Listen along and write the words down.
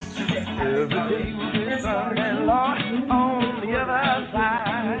Every day will be Sunday, Lord, on the other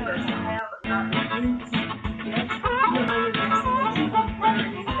side.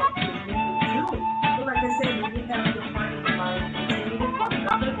 But like I said, when you have your heart and your mind, and you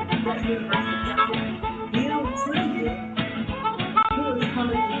that universal template build to you, who is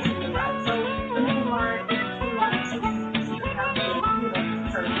coming into your life. So when you are in life, so you have the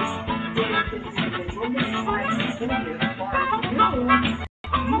purpose, dealing with this individual, Mrs. License India, as far as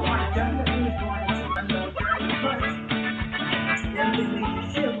you are definitely going to unknown journey, but there's a major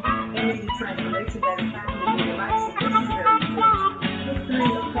shift and major transformation that is happening in your life. So this is very important. The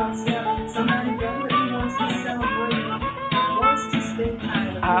Three of Cups, somebody definitely wants to celebrate, wants to spend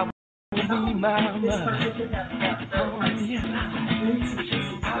time with you. This person could have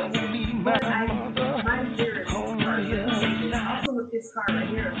also with this card right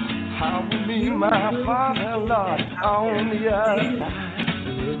here. I will be my Father, Lord, on the other side.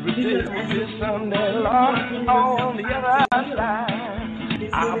 Every day will be Sunday, Lord, on the other side.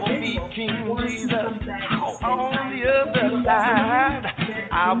 I will be King Jesus on the other side.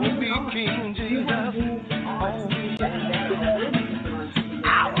 I will be King Jesus on the other side. I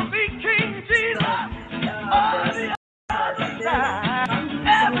will be King Jesus on the other side.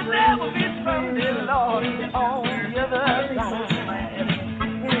 And there will be Sunday, Lord, on the other side.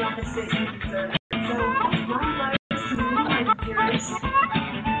 And like I said, you deserve it. So my advice to you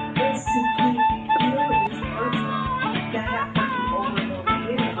is to keep healing this person that have hurt you over and over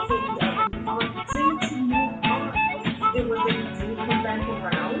again and take you up and continue to move on. And when they do come back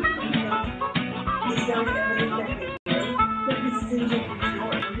around, it's very evident that they will, the decision is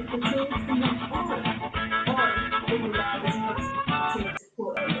yours. And you continue to move on. Or when you allow this person to continue to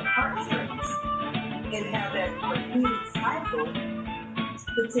pull on your heartstrings and have that repeated cycle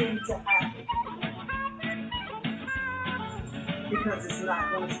continue to happen. Because it's not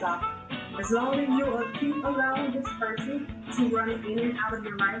going to stop. As long as you keep allowing this person to run in and out of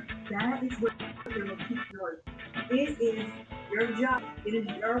your life, that is what they will keep doing. It is your job. It is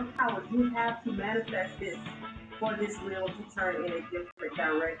your power. You have to manifest this for this wheel to turn in a different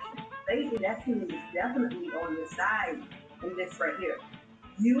direction. Faith and destiny is definitely on your side in this right here.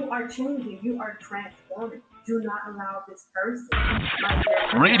 You are changing. You are transforming. Do not allow this person.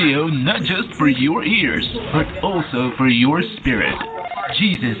 Radio not just for your ears, but also for your spirit.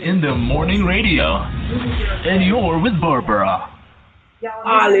 Jesus in the Morning Radio. And you're with Barbara.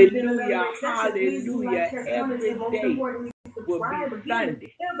 Hallelujah, hallelujah. Every day will be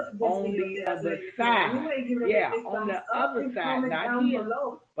Sunday on the other side. Yeah, on the other side, not here,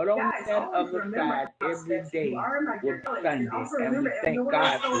 but on that other side, every day will be Sunday. And we thank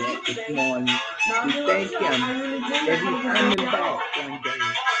God for it this morning. We thank Him that He's coming back one day.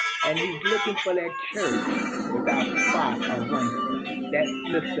 And He's looking for that church without spot or wrinkle. That's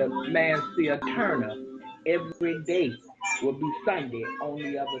Mr. Mansfield Turner. Every day will be Sunday on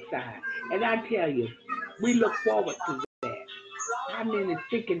the other side. And I tell you, we look forward to that. I mean, it's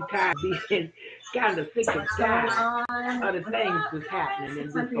sick and tired being kind of sick and tired of the things that's happening in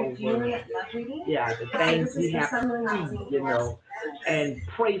this whole world. Yeah, the things we have to see, and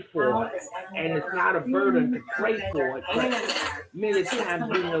pray for it. And it's not a burden to pray for it, but many times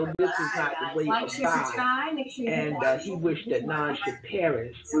we know this is not the way of God. And He wished that none should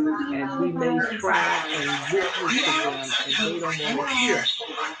perish. And we may try and witness to them, and they don't want to hear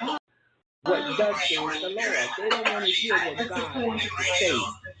what thus says the Lord. They don't want to hear what God has to say.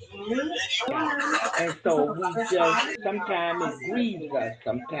 And so we just, sometimes it grieves us.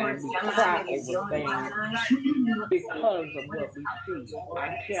 Sometimes we cry over things because of what we see. I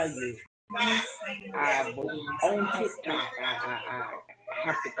tell you, I was on TikTok. I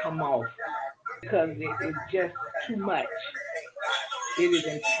have to come off because it is just too much. It is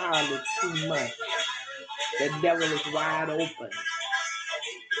entirely too much. The devil is wide open,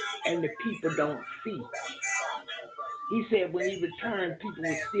 and the people don't see. He said when He returned, people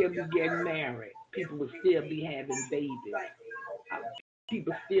would still be getting married. People would still be having babies.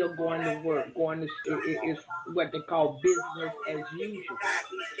 People still going to work, it's what they call business as usual.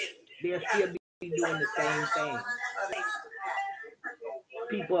 They'll still be doing the same thing.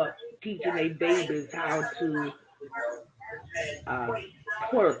 People are teaching their babies how to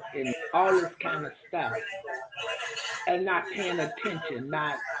twerk and all this kind of stuff, and not paying attention,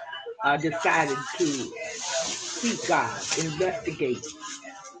 not deciding to seek God, investigate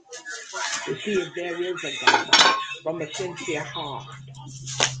to see if there is a God from a sincere heart.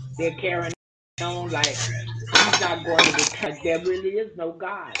 They're carrying on like He's not going to return. There really is no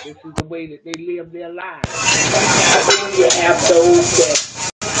God. This is the way that they live their lives. You have those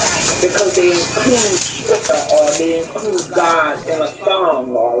that because they include scripture or they include God in a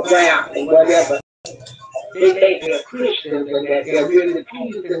song or rap or whatever. They think they're Christians and that they're really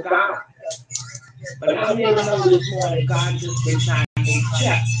pleasing God. But how many know this morning God just did not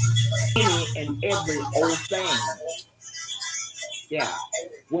accept any and every old thing? Yeah.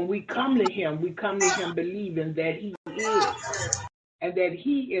 When we come to Him believing that He is, and that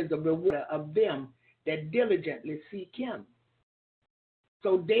He is a rewarder of them that diligently seek Him.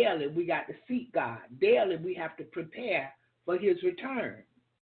 So daily we got to seek God. Daily we have to prepare for His return.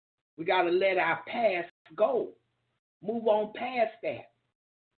 We got to let our past go. Move on past that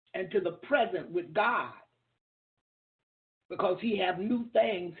and to the present with God. Because He have new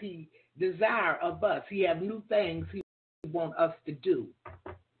things He desire of us. He have new things He want us to do.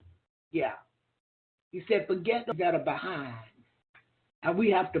 Yeah. He said, forget those that are behind. And we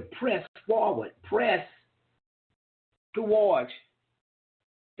have to press forward, press towards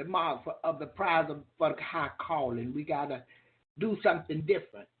the mark of the prize of the high calling. We got to do something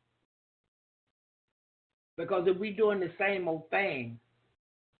different. Because if we're doing the same old thing,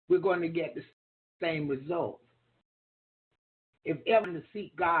 we're going to get the same results. If ever to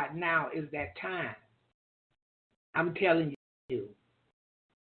seek God now is that time, I'm telling you.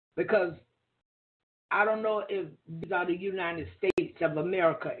 Because I don't know if these are the United States of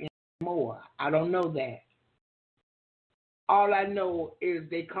America anymore. I don't know that. All I know is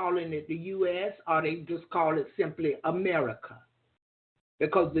they calling it the U.S. or they just call it simply America.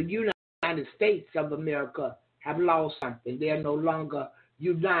 Because the United States of America have lost something. They are no longer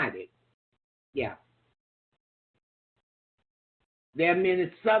united. Yeah. There are many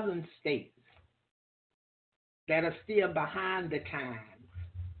southern states that are still behind the times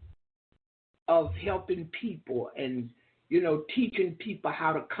of helping people and, teaching people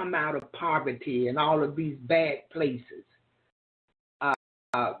how to come out of poverty and all of these bad places.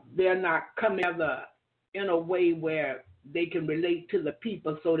 They're not coming together in a way where they can relate to the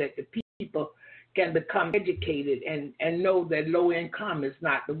people so that the people can become educated and know that low income is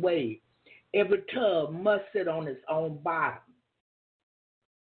not the way. Every tub must sit on its own bottom.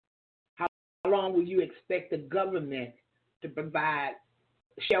 How long will you expect the government to provide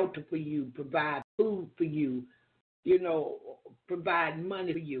shelter for you, provide food for you, provide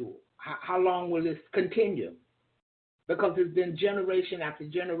money for you? How long will this continue? Because it's been generation after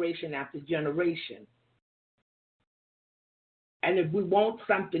generation after generation. And if we want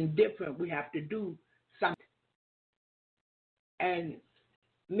something different, we have to do something. And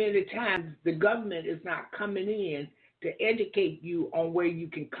many times the government is not coming in to educate you on where you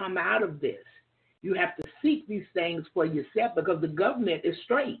can come out of this. You have to seek these things for yourself because the government is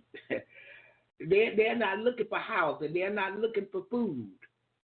straight. They're not looking for housing. They're not looking for food.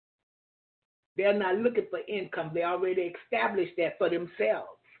 They're not looking for income. They already established that for themselves.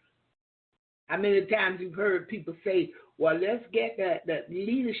 How many times you've heard people say, well, let's get the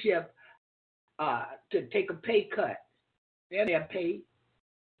leadership to take a pay cut. They'll pay,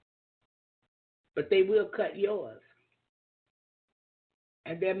 but they will cut yours.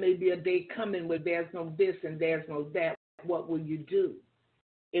 And there may be a day coming where there's no this and there's no that. What will you do?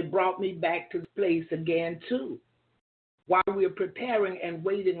 It brought me back to this place again, too. While we're preparing and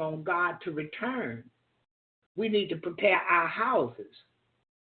waiting on God to return, we need to prepare our houses.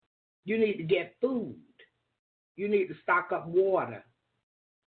 You need to get food. You need to stock up water,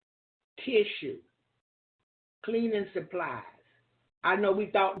 tissue, cleaning supplies. I know we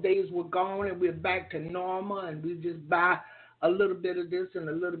thought days were gone and we're back to normal and we just buy a little bit of this and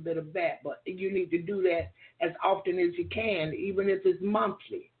a little bit of that, but you need to do that as often as you can, even if it's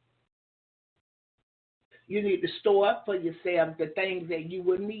monthly. You need to store up for yourself the things that you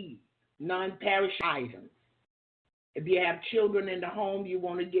will need, non-perishable items. If you have children in the home, you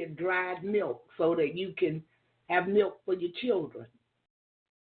want to get dried milk so that you can have milk for your children.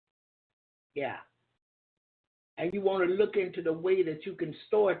 Yeah. And you want to look into the way that you can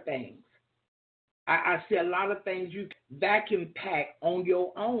store things. I see a lot of things you can vacuum pack on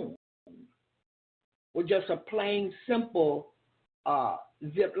your own with just a plain, simple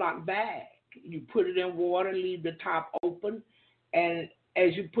Ziploc bag. You put it in water, leave the top open, and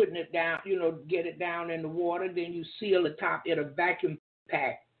as you're putting it down, get it down in the water, then you seal the top. It'll vacuum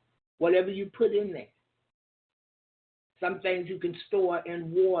pack whatever you put in there. Some things you can store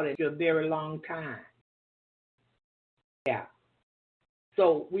in water for a very long time. Yeah.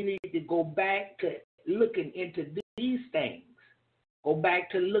 So we need to go back to looking into these things. Go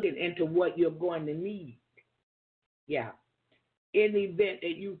back to looking into what you're going to need. Yeah. In the event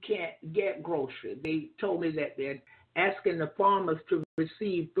that you can't get groceries, they told me that they're asking the farmers to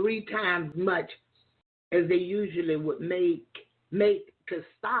receive 3 times much as they usually would make to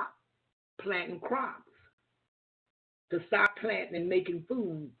stop planting crops, to start planting and making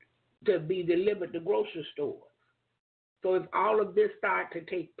food to be delivered to grocery stores. So if all of this start to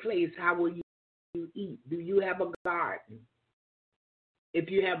take place, how will you eat? Do you have a garden? If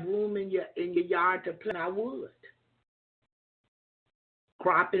you have room in your yard to plant, I would.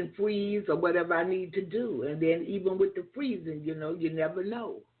 Crop and freeze or whatever I need to do. And then even with the freezing, you never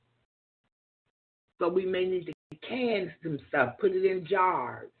know. So we may need to can some stuff, put it in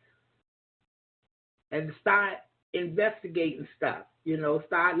jars, and start investigating stuff,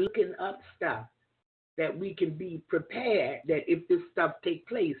 start looking up stuff that we can be prepared that if this stuff take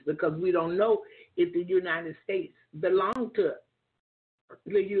place, because we don't know if the United States belong to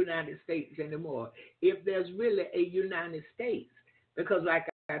the United States anymore, if there's really a United States, because like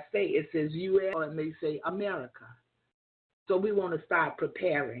I say, it says U.S. or it may say America. So we want to start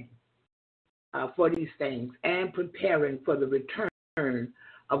preparing for these things and preparing for the return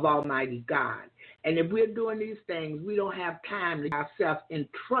of Almighty God. And if we're doing these things, we don't have time to get ourselves in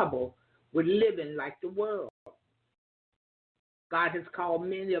trouble with living like the world. God has called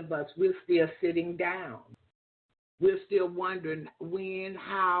many of us, we're still sitting down. We're still wondering when,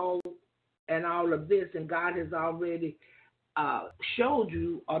 how, and all of this, and God has already showed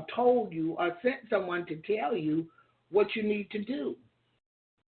you or told you or sent someone to tell you what you need to do.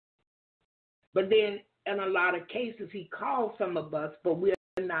 But then in a lot of cases, he called some of us, but we're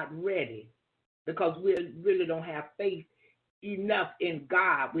not ready because we really don't have faith enough in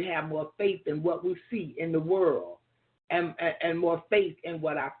God. We have more faith in what we see in the world and more faith in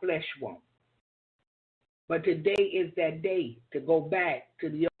what our flesh wants. But today is that day to go back to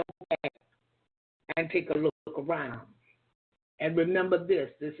the old path and take a look around. And remember this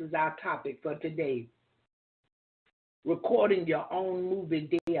is our topic for today. Recording your own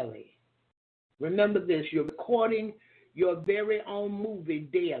movie daily. Remember this, you're recording your very own movie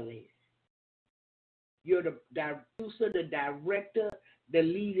daily. You're the producer, the director, the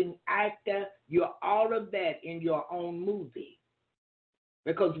leading actor. You're all of that in your own movie.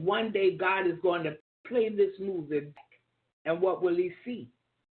 Because one day God is going to play this movie back. And what will he see?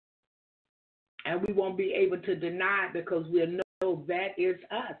 And we won't be able to deny it because we'll know that is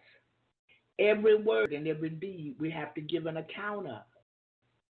us. Every word and every deed we have to give an account of.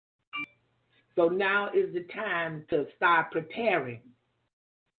 So now is the time to start preparing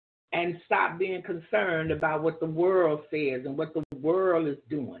and stop being concerned about what the world says and what the world is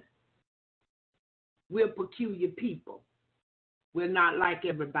doing. We're peculiar people. We're not like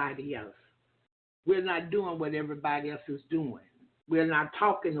everybody else. We're not doing what everybody else is doing. We're not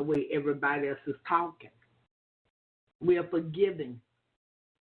talking the way everybody else is talking. We are forgiving,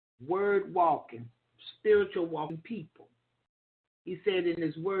 word walking, spiritual walking people. He said in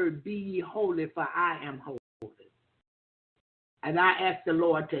his word, be ye holy, for I am holy. And I asked the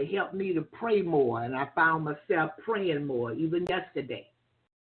Lord to help me to pray more, and I found myself praying more, even yesterday.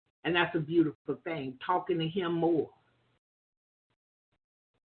 And that's a beautiful thing, talking to him more.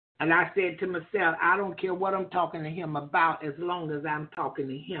 And I said to myself, I don't care what I'm talking to him about as long as I'm talking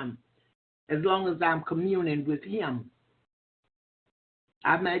to him, as long as I'm communing with him.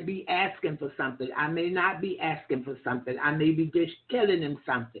 I may be asking for something. I may not be asking for something. I may be just telling him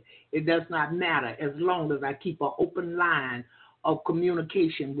something. It does not matter as long as I keep an open line of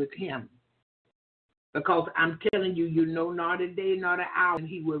communication with him. Because I'm telling you, not a day, not an hour, and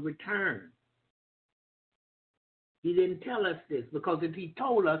he will return. He didn't tell us this because if he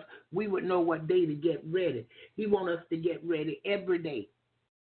told us, we would know what day to get ready. He wants us to get ready every day.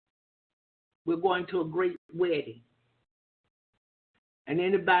 We're going to a great wedding. And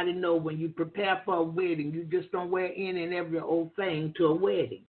anybody know when you prepare for a wedding, you just don't wear any and every old thing to a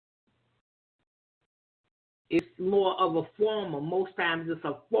wedding. It's more of a formal. Most times it's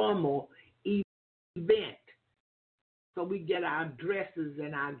a formal event. So we get our dresses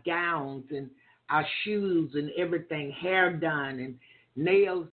and our gowns and our shoes and everything, hair done and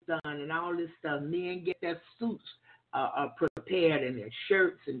nails done and all this stuff. Men get their suits prepared and their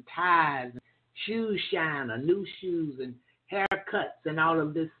shirts and ties, and shoes shine, or new shoes and haircuts and all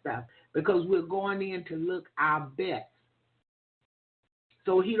of this stuff because we're going in to look our best.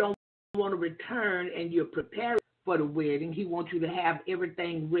 So he don't want to return and you're preparing for the wedding. He wants you to have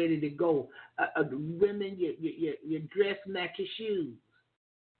everything ready to go. Women, your dress match your shoes.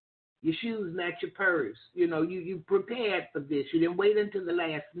 Your shoes match your purse. You prepared for this. You didn't wait until the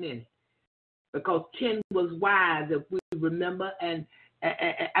last minute. Because 10 was wise, if we remember, and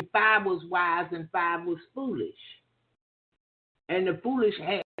 5 was wise and 5 was foolish. And the foolish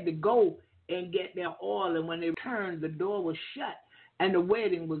had to go and get their oil, and when they returned, the door was shut, and the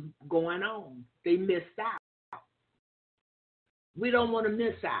wedding was going on. They missed out. We don't want to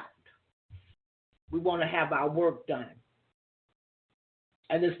miss out. We want to have our work done.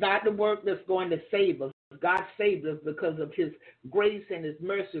 And it's not the work that's going to save us. God saved us because of his grace and his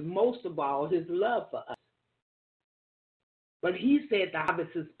mercy, most of all, his love for us. But he said the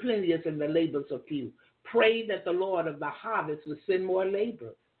harvest is plenteous and the labors are few. Pray that the Lord of the harvest will send more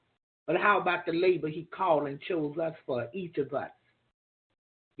laborers. But how about the labor he called and chose us for, each of us?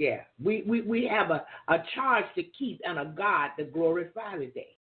 Yeah, we have a charge to keep and a God to glorify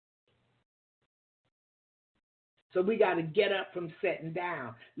today. So we got to get up from sitting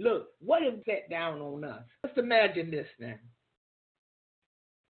down. Look, what if sat down on us? Just imagine this now.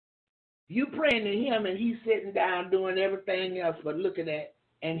 You praying to him and he's sitting down doing everything else but looking at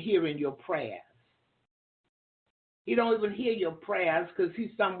and hearing your prayers. He don't even hear your prayers because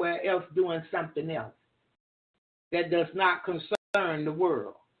he's somewhere else doing something else that does not concern the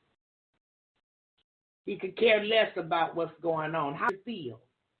world. He could care less about what's going on. How do you feel?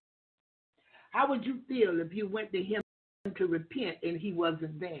 How would you feel if you went to him to repent and he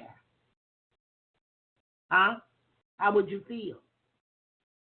wasn't there? Huh? How would you feel?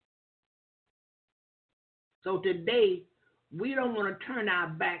 So today, we don't want to turn our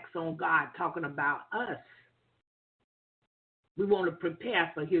backs on God talking about us. We want to prepare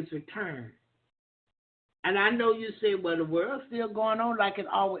for his return. And I know you say, well, the world's still going on like it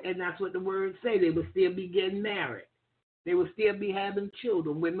always, and that's what the words say. They will still be getting married. They will still be having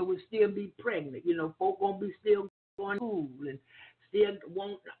children. Women will still be pregnant. You know, folk won't be still going to school and still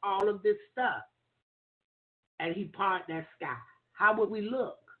want all of this stuff. And he part that sky. How would we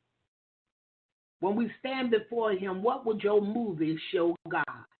look? When we stand before him, what would your movie show God?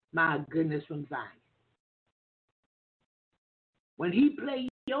 My goodness, from Zion. When he plays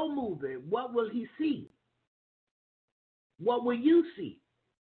your movie, what will he see? What will you see?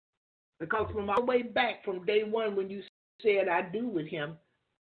 Because from all the way back from day one when you said I do with him,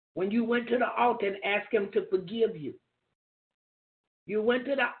 when you went to the altar and asked him to forgive you, you went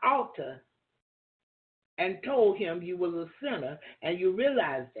to the altar and told him you was a sinner and you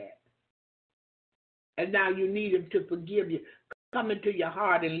realized that. And now you need him to forgive you. Come into your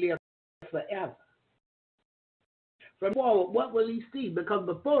heart and live forever. From forward, what will he see? Because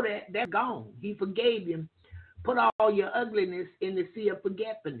before that, that's gone. He forgave him, put all your ugliness in the sea of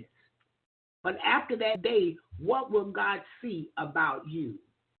forgetfulness. But after that day, what will God see about you?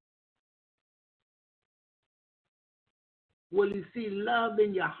 Will he see love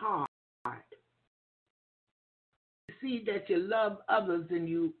in your heart? See that you love others and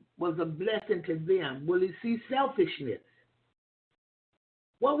you was a blessing to them? Will he see selfishness?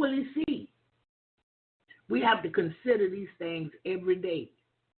 What will he see? We have to consider these things every day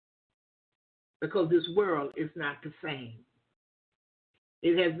because this world is not the same.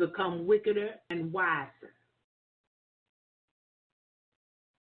 It has become wickeder and wiser.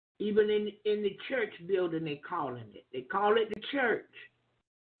 Even in the church building, they calling it. They call it the church,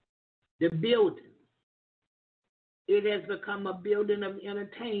 the building. It has become a building of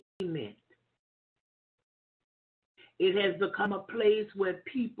entertainment. It has become a place where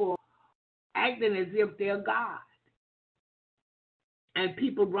people acting as if they're God. And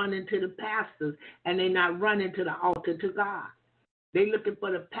people run into the pastors and they not running to the altar to God. They looking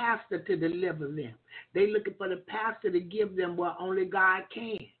for the pastor to deliver them. They looking for the pastor to give them what only God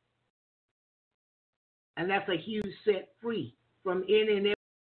can. And that's a huge set free from any and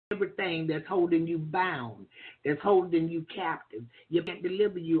everything that's holding you bound, that's holding you captive. You can't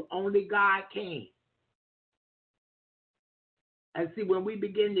deliver you. Only God can. And see, when we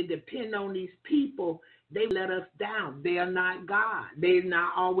begin to depend on these people, they let us down. They are not God. They're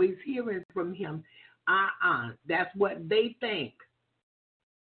not always hearing from him. That's what they think.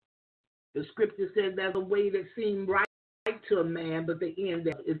 The scripture says there's a way that seems right to a man, but the end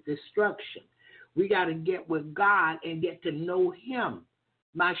is destruction. We got to get with God and get to know him.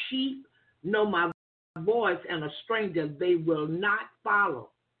 My sheep know my voice, and a stranger they will not follow.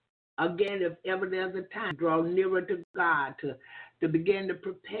 Again, if ever there's a time, draw nearer to God, to begin to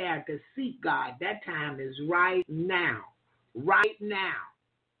prepare, to seek God. That time is right now. Right now.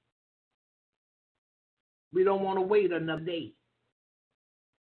 We don't want to wait another day.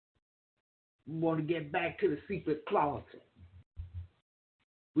 We want to get back to the secret closet.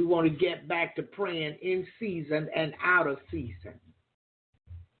 We want to get back to praying in season and out of season.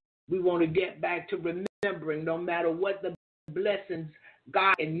 We want to get back to remembering no matter what the blessings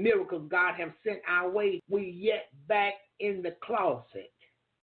God and miracles God have sent our way, we yet back in the closet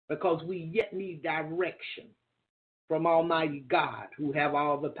because we yet need direction from Almighty God who have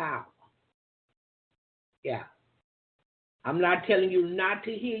all the power. Yeah. I'm not telling you not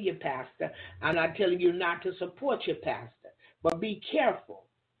to hear your pastor. I'm not telling you not to support your pastor. But be careful.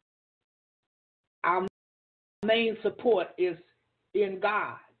 main support is in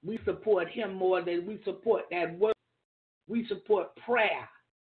God. We support Him more than we support that word. We support prayer.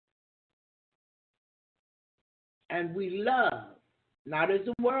 And we love, not as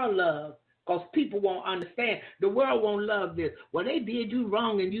the world loves, because people won't understand. The world won't love this. Well, they did you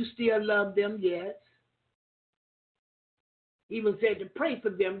wrong and you still love them, yes. Even said to pray for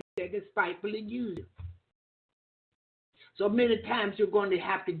them that despitefully use you. So many times you're going to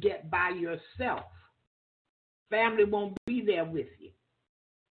have to get by yourself. Family won't be there with you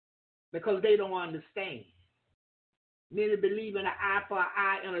because they don't understand. Many believe in an eye for an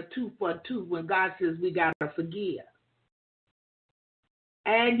eye and a tooth for a tooth when God says we got to forgive.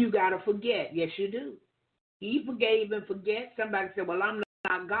 And you got to forget. Yes, you do. He forgave and forget. Somebody said, well, I'm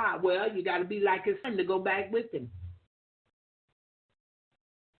not God. Well, you got to be like his son to go back with him.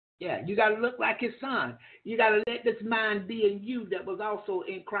 Yeah, you got to look like his son. You got to let this mind be in you that was also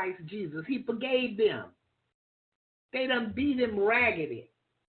in Christ Jesus. He forgave them. They done beat him raggedy.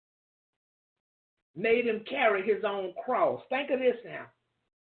 Made him carry his own cross. Think of this now.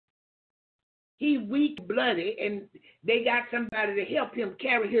 He weak, bloody, and they got somebody to help him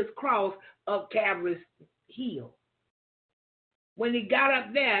carry his cross up Calvary's hill. When he got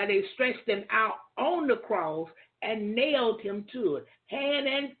up there, they stretched him out on the cross and nailed him to it, hand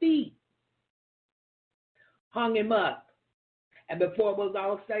and feet. Hung him up. And before it was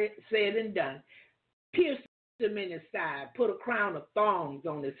all said and done, pierced him in his side, put a crown of thorns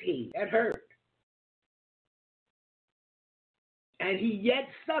on his head. That hurt. And he yet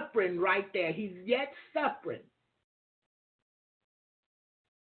suffering right there. He's yet suffering.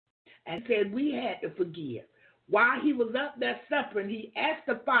 And said we had to forgive. While he was up there suffering, he asked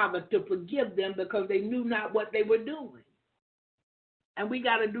the Father to forgive them because they knew not what they were doing. And we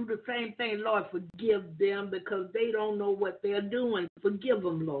got to do the same thing. Lord, forgive them because they don't know what they're doing. Forgive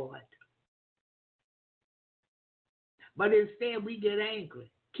them, Lord. But instead, we get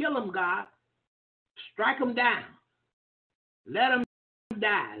angry. Kill them, God. Strike them down. Let them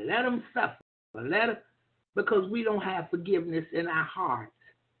die. Let them suffer. Let them, because we don't have forgiveness in our hearts.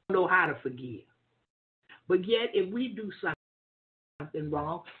 We don't know how to forgive. But yet, if we do something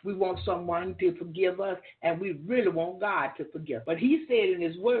wrong, we want someone to forgive us, and we really want God to forgive. But he said in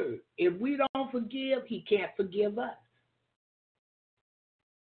his word, if we don't forgive, he can't forgive us.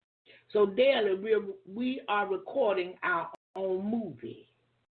 So daily, we are recording our own movie.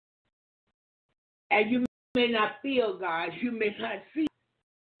 And you may not feel God, you may not see,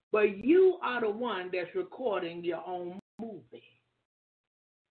 but you are the one that's recording your own movie.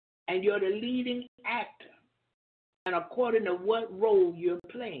 And you're the leading actor. And according to what role you're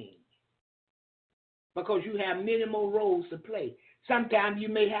playing. Because you have many more roles to play. Sometimes you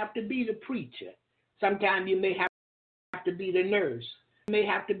may have to be the preacher. Sometimes you may have to be the nurse. You may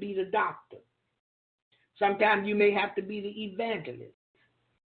have to be the doctor. Sometimes you may have to be the evangelist.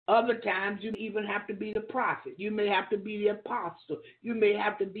 Other times you even have to be the prophet. You may have to be the apostle. You may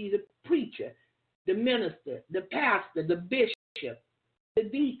have to be the preacher, the minister, the pastor, the bishop, the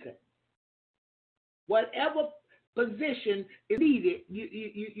deacon. Whatever position is needed,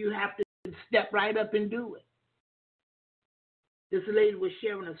 you have to step right up and do it. This lady was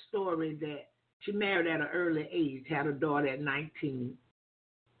sharing a story that she married at an early age, had a daughter at 19.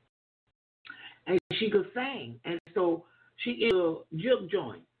 And she could sing. And so she in a juke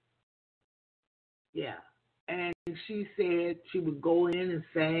joint. Yeah. And she said she would go in and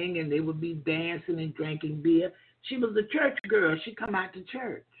sing, and they would be dancing and drinking beer. She was a church girl. She come out to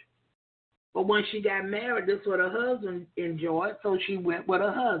church. But when she got married, this is what her husband enjoyed, so she went with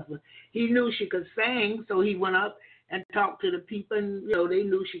her husband. He knew she could sing, so he went up and talked to the people, and, they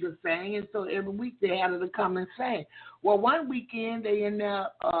knew she could sing, and so every week they had her to come and sing. Well, one weekend they in there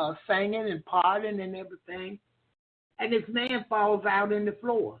singing and partying and everything, and this man falls out in the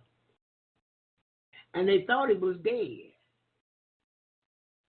floor. And they thought he was dead.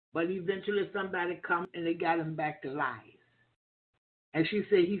 But eventually somebody come and they got him back to life. And she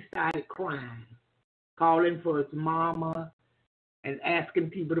said he started crying, calling for his mama and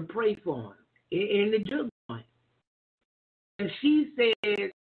asking people to pray for him in the juke joint. And she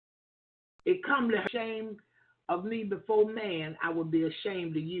said, it come to shame of me before man, I would be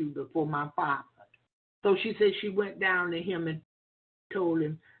ashamed of you before my Father. So she said she went down to him and told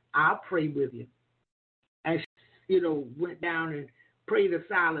him, I'll pray with you. And she, went down and prayed a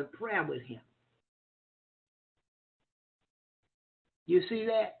silent prayer with him. You see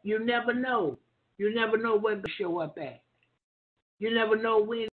that? You never know. You never know when to show up at. You never know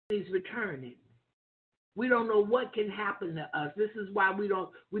when he's returning. We don't know what can happen to us. This is why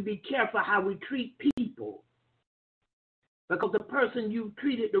we be careful how we treat people. Because the person you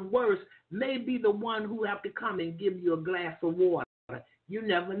treated the worst may be the one who have to come and give you a glass of water. You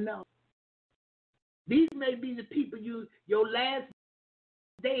never know. These may be the people your last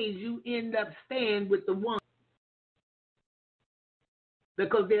days you end up staying with the one.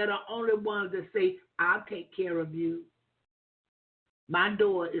 Because they're the only ones that say, I'll take care of you. My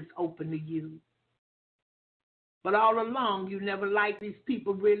door is open to you. But all along, you never liked these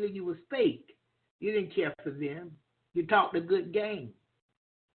people really. You was fake. You didn't care for them. You talked a good game.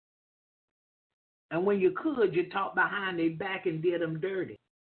 And when you could, you talked behind their back and did them dirty.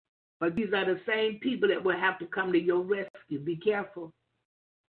 But these are the same people that will have to come to your rescue. Be careful.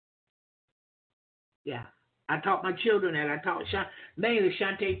 Yeah. I taught my children that. I taught mainly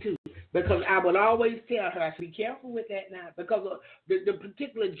Shantae too. Because I would always tell her, I said, be careful with that now. Because of the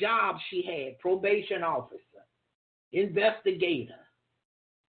particular job she had, probation officer, investigator.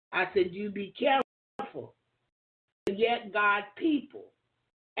 I said, you be careful. Yet God people.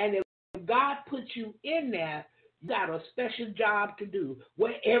 And if God puts you in there, you got a special job to do.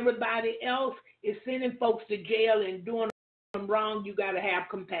 Where everybody else is sending folks to jail and doing them wrong, you got to have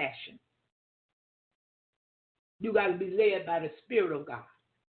compassion. You got to be led by the Spirit of God.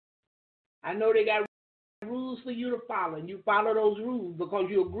 I know they got rules for you to follow, and you follow those rules because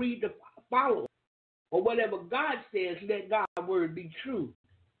you agreed to follow. Or whatever God says, let God's word be true,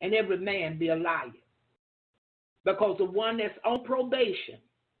 and every man be a liar. Because the one that's on probation,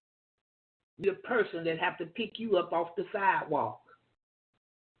 the person that have to pick you up off the sidewalk.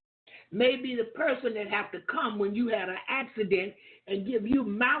 Maybe the person that have to come when you had an accident and give you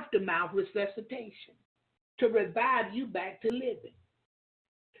mouth-to-mouth resuscitation to revive you back to living.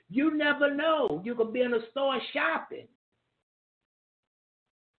 You never know. You could be in a store shopping,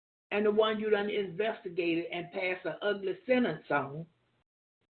 and the one you done investigated and passed an ugly sentence on,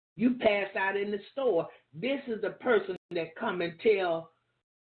 you pass out in the store. This is the person that come and tell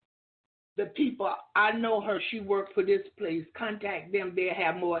the people, I know her, she worked for this place, contact them, they'll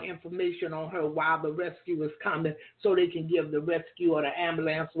have more information on her while the rescue is coming so they can give the rescue or the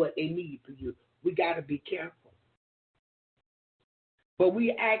ambulance what they need for you. We got to be careful. But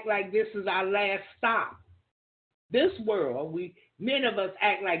we act like this is our last stop. This world, many of us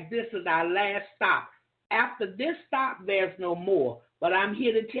act like this is our last stop. After this stop, there's no more. But I'm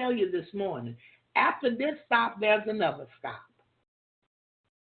here to tell you this morning, after this stop, there's another stop.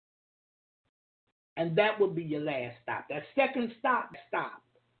 And that will be your last stop. That second stop.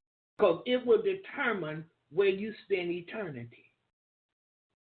 Because it will determine where you spend eternity.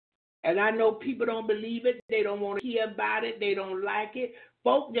 And I know people don't believe it. They don't want to hear about it. They don't like it.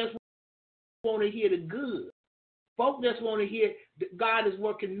 Folk just want to hear the good. Folk just want to hear God is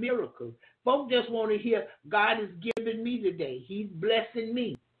working miracles. Folk just want to hear God is giving me today. He's blessing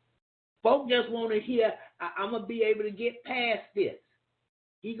me. Folk just want to hear I'm going to be able to get past this.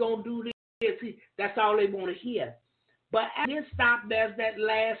 He's going to do this. That's all they want to hear. But at this stop, there's that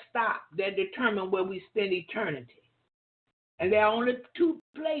last stop that determines where we spend eternity. And there are only two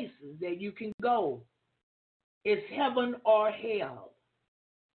places that you can go. It's heaven or hell.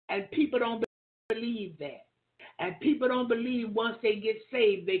 And people don't believe that. And people don't believe once they get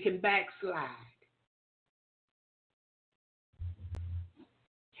saved, they can backslide.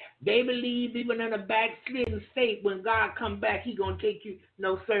 They believe even in a backslidden state, when God come back, He's going to take you.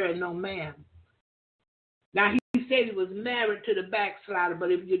 No, sir, and no, ma'am. Now, He said He was married to the backslider,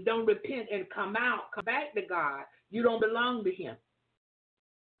 but if you don't repent and come back to God, you don't belong to Him.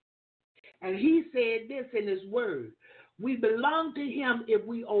 And He said this in His word. We belong to Him if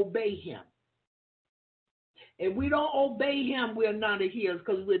we obey Him. If we don't obey Him, we're none of His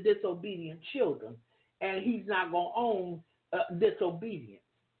because we're disobedient children. And He's not going to own disobedience.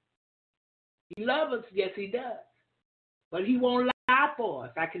 He loves us, yes, He does. But He won't lie for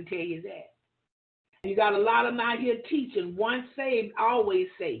us, I can tell you that. You got a lot of them out here teaching, once saved, always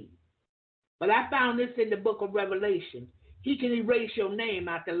saved. But I found this in the book of Revelation. He can erase your name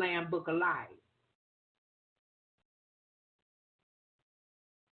out the Lamb Book of Life.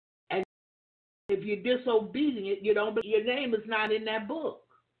 And if you're disobedient, your name is not in that book.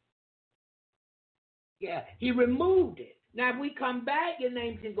 Yeah, He removed it. Now, if we come back, your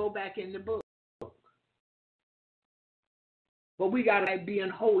name can go back in the book. But we got to be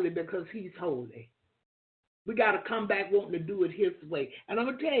holy because He's holy. We got to come back wanting to do it His way. And I'm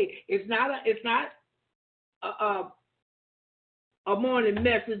going to tell you, it's not a morning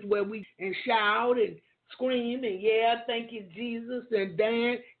message where we and shout and scream and yeah, thank you, Jesus, and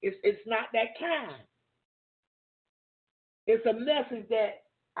dance. It's not that kind. It's a message that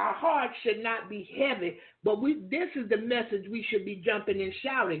our hearts should not be heavy, but this is the message we should be jumping and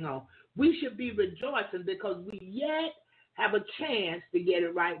shouting on. We should be rejoicing because we yet have a chance to get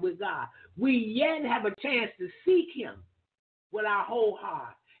it right with God. We yet have a chance to seek him with our whole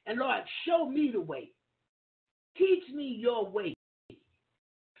heart. And Lord, show me the way. Teach me your way.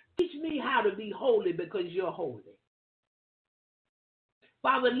 Teach me how to be holy because you're holy.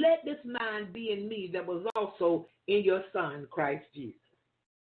 Father, let this mind be in me that was also in your Son, Christ Jesus.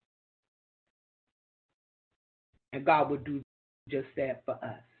 And God will do just that for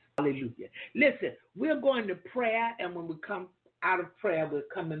us. Hallelujah. Listen, we're going to prayer, and when we come out of prayer, we're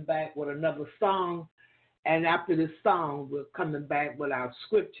coming back with another song. And after this song, we're coming back with our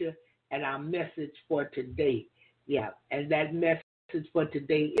scripture and our message for today. Yeah, and that message for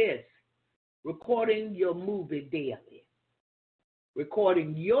today is recording your movie daily.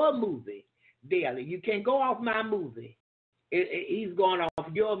 Recording your movie daily. You can't go off my movie. He's going off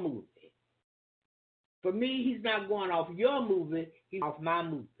your movie. For me, he's not going off your movie. He's off my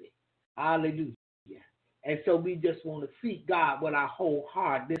movie. Hallelujah. And so we just want to seek God with our whole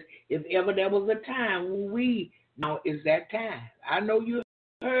heart. If ever there was a time when now is that time. I know you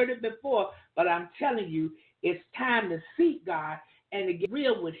heard it before, but I'm telling you, it's time to seek God and to get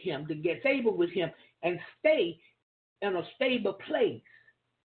real with him, to get stable with him, and stay in a stable place.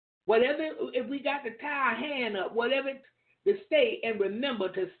 Whatever, if we got to tie our hand up, whatever to stay and remember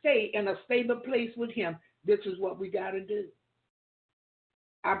to stay in a stable place with him, this is what we got to do.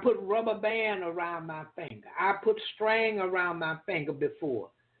 I put rubber band around my finger. I put string around my finger before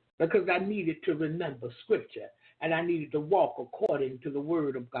because I needed to remember scripture and I needed to walk according to the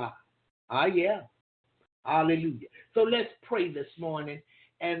word of God. Ah, yeah. Hallelujah. So let's pray this morning.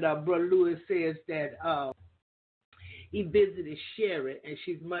 And Brother Lewis says that he visited Sherry and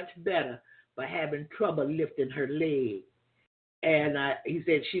she's much better but having trouble lifting her leg. And he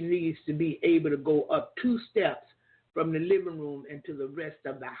said she needs to be able to go up 2 steps from the living room into the rest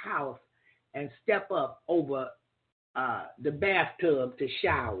of the house and step up over the bathtub to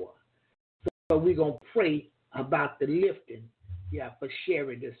shower. So we're going to pray about the lifting, for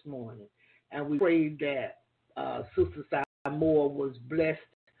Sherry this morning. And we prayed that Sister Moore was blessed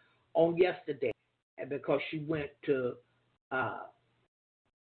on yesterday because she went to,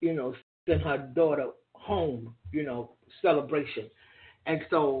 send her daughter home, celebration. And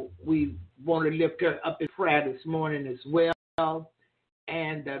so we want to lift her up in prayer this morning as well.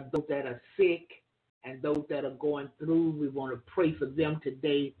 And those that are sick and those that are going through, we want to pray for them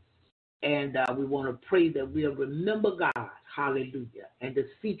today. And we want to pray that we'll remember God, hallelujah, and to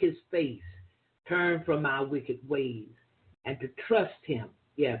seek his face, turn from our wicked ways, and to trust him.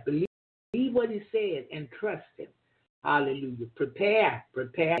 Yeah, believe what he said and trust him. Hallelujah. Prepare.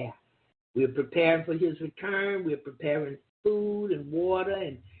 We're preparing for his return. We're preparing food and water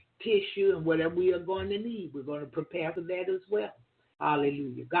and tissue and whatever we are going to need. We're going to prepare for that as well.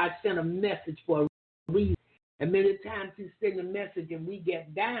 Hallelujah. God sent a message for a reason. And many times he sends a message and we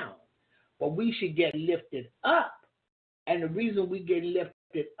get down. But we should get lifted up. And the reason we get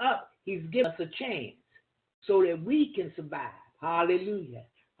lifted up, he's given us a chance so that we can survive. Hallelujah.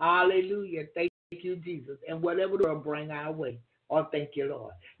 Hallelujah. Thank you, Jesus. And whatever the Lord bring our way. Oh, thank you,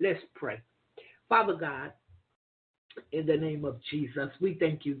 Lord. Let's pray. Father God, in the name of Jesus, we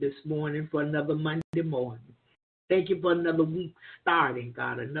thank you this morning for another Monday morning. Thank you for another week starting,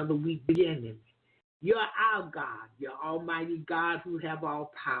 God, another week beginning. You're our God. You're Almighty God who have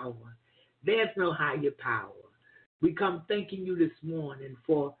all power. There's no higher power. We come thanking you this morning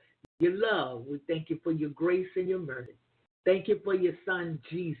for your love. We thank you for your grace and your mercy. Thank you for your son,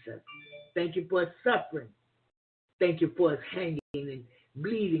 Jesus. Thank you for his suffering. Thank you for his hanging and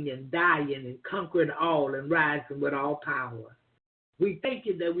bleeding and dying and conquering all and rising with all power. We thank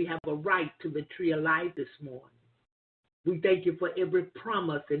you that we have a right to the tree of life this morning. We thank you for every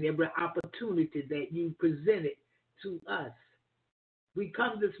promise and every opportunity that you presented to us. We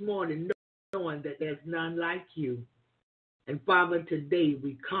come this morning knowing that there's none like you. And Father, today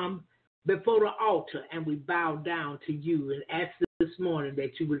we come before the altar and we bow down to you and ask this morning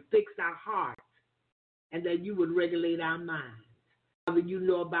that you would fix our hearts and that you would regulate our minds. Father, you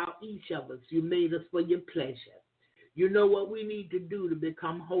know about each of us. You made us for your pleasure. You know what we need to do to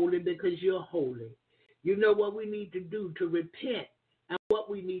become holy because you're holy. You know what we need to do to repent and what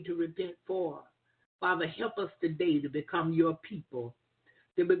we need to repent for. Father, help us today to become your people,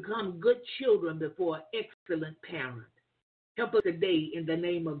 to become good children before an excellent parent. Help us today in the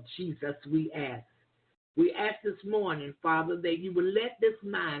name of Jesus, we ask. We ask this morning, Father, that you will let this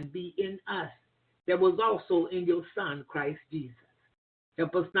mind be in us that was also in your Son, Christ Jesus.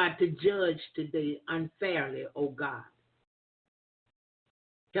 Help us not to judge today unfairly, O God.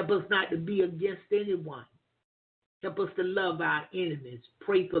 Help us not to be against anyone. Help us to love our enemies.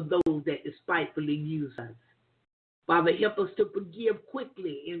 Pray for those that despitefully use us. Father, help us to forgive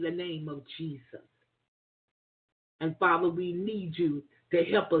quickly in the name of Jesus. And Father, we need you to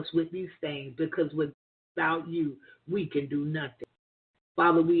help us with these things, because without you, we can do nothing.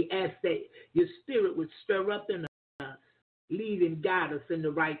 Father, we ask that your spirit would stir up in us, lead and guide us in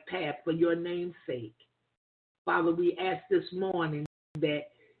the right path for your name's sake. Father, we ask this morning that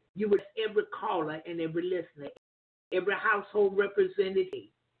you would every caller and every listener, every household representative,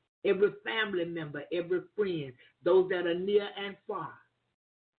 every family member, every friend, those that are near and far.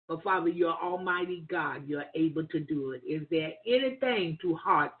 But Father, you're Almighty God. You're able to do it. Is there anything too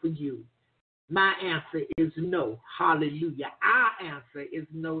hard for you? My answer is no. Hallelujah. Our answer is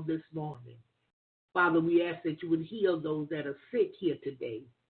no this morning. Father, we ask that you would heal those that are sick here today.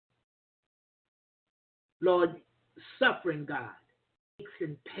 Lord, suffering, God, aches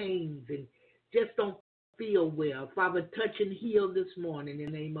and pains, and just don't feel well. Father, touch and heal this morning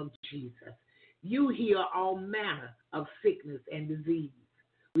in the name of Jesus. You heal all manner of sickness and disease.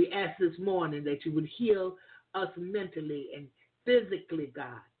 We ask this morning that you would heal us mentally and physically,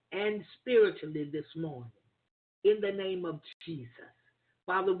 God, and spiritually this morning in the name of Jesus.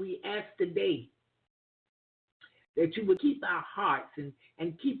 Father, we ask today that you would keep our hearts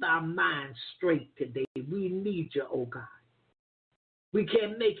and keep our minds straight today. We need you, oh God. We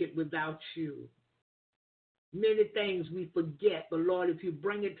can't make it without you. Many things we forget, but Lord, if you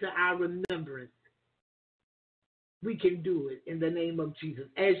bring it to our remembrance, we can do it in the name of Jesus.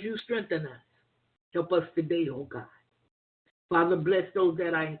 As you strengthen us, help us today, oh God. Father, bless those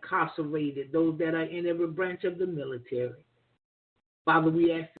that are incarcerated, those that are in every branch of the military. Father,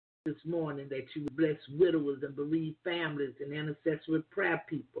 we ask this morning that you would bless widowers and bereaved families and intercessory prayer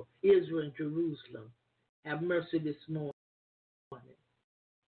people, Israel and Jerusalem. Have mercy this morning.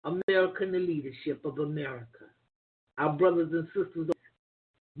 America and the leadership of America. Our brothers and sisters,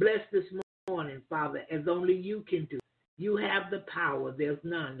 bless this morning, Father, as only you can do. You have the power. There's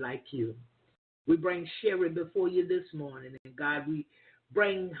none like you. We bring Sherry before you this morning, and God, we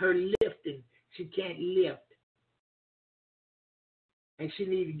bring her lifting. She can't lift, and she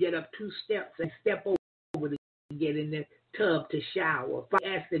needs to get up 2 steps and step over to get in the tub to shower. Father,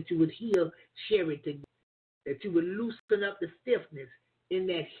 I ask that you would heal Sherry today, that you would loosen up the stiffness in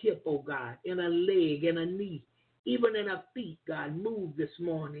that hip, oh God, in her leg, in her knee, even in her feet, God. Move this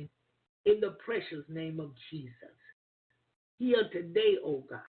morning in the precious name of Jesus. Heal today, oh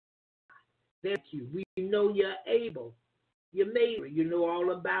God. Thank you. We know you're able. You made it. You know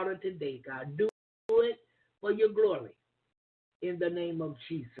all about it today, God. Do it for your glory in the name of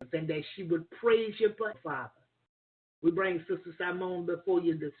Jesus, and that she would praise you, Father. We bring Sister Simone before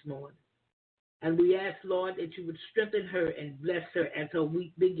you this morning, and we ask, Lord, that you would strengthen her and bless her as her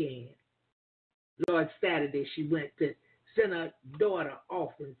week began. Lord, Saturday she went to send her daughter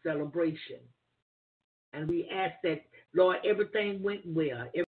off in celebration, and we ask that, Lord, everything went well.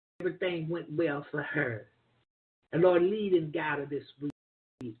 Everything went well for her. And Lord, lead and guide her this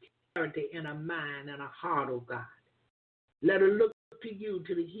week. Clarity in her mind and her heart, oh God. Let her look to you,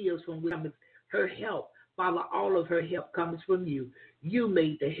 to the hills from which comes her help. Father, all of her help comes from you. You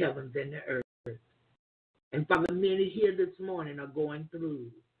made the heavens and the earth. And Father, many here this morning are going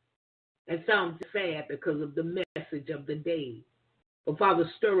through. And some sad because of the message of the day. But Father,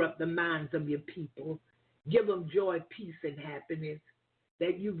 stir up the minds of your people. Give them joy, peace, and happiness.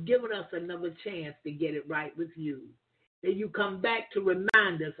 That you've given us another chance to get it right with you. That you come back to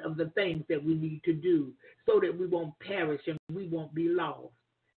remind us of the things that we need to do so that we won't perish and we won't be lost.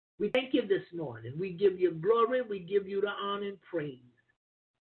 We thank you this morning. We give you glory. We give you the honor and praise.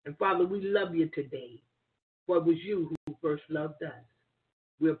 And Father, we love you today, for it was you who first loved us.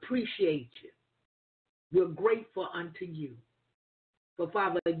 We appreciate you. We're grateful unto you. For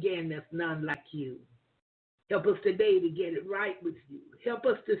Father, again, there's none like you. Help us today to get it right with you. Help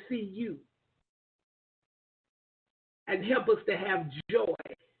us to see you. And help us to have joy,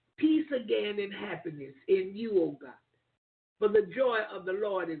 peace again, and happiness in you, O God. For the joy of the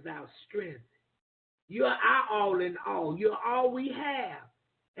Lord is our strength. You're our all in all. You're all we have.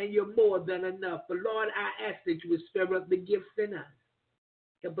 And you're more than enough. But Lord, I ask that you would stir up the gifts in us.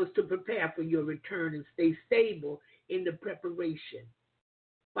 Help us to prepare for your return and stay stable in the preparation.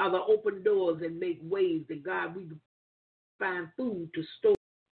 Father, open doors and make ways that, God, we find food to store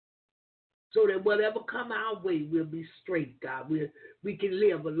so that whatever come our way will be straight, God. We can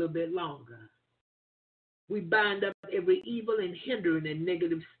live a little bit longer. We bind up every evil and hindering and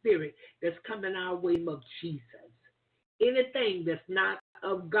negative spirit that's coming our way of Jesus. Anything that's not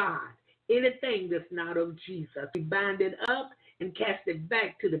of God, anything that's not of Jesus, we bind it up and cast it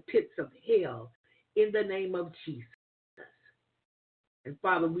back to the pits of hell in the name of Jesus. And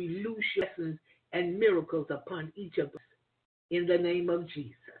Father, we loose your blessings and miracles upon each of us in the name of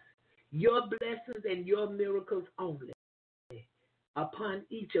Jesus. Your blessings and your miracles only upon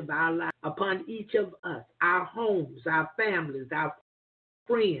each of our lives, upon each of us, our homes, our families, our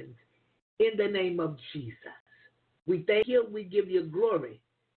friends, in the name of Jesus. We thank you. We give you glory,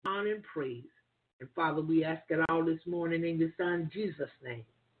 honor, and praise. And Father, we ask it all this morning in your Son, Jesus' name.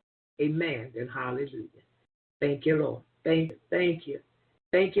 Amen and hallelujah. Thank you, Lord. Thank you. Thank you.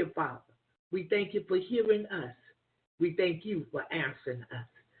 Thank you, Father. We thank you for hearing us. We thank you for answering us.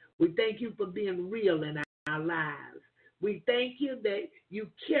 We thank you for being real in our lives. We thank you that you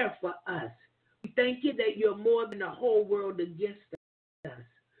care for us. We thank you that you're more than the whole world against us.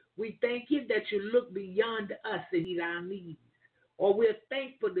 We thank you that you look beyond us and meet our needs. Or we're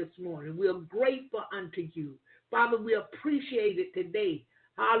thankful this morning. We're grateful unto you. Father, we appreciate it today.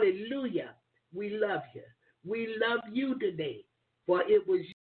 Hallelujah. We love you. We love you today, for it was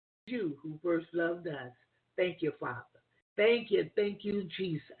you who first loved us. Thank you, Father. Thank you,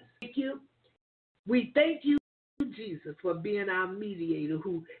 Jesus. Thank you. We thank you, Jesus, for being our mediator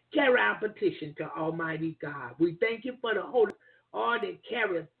who carry our petition to Almighty God. We thank you for the Holy Spirit that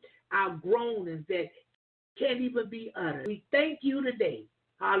carries our groanings that can't even be uttered. We thank you today.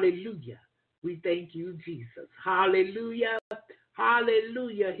 Hallelujah. We thank you, Jesus. Hallelujah.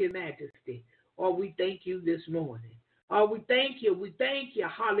 Hallelujah, His Majesty. Oh, we thank you this morning. Oh, we thank you. We thank you.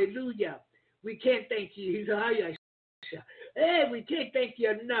 Hallelujah. We can't thank you. Hey, we can't thank you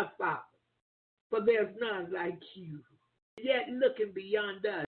enough, Father, for there's none like you. Yet looking beyond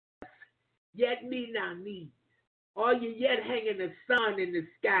us, yet meeting our needs. Or you yet hanging the sun in the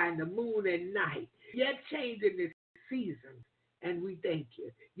sky and the moon at night, yet changing the seasons, and we thank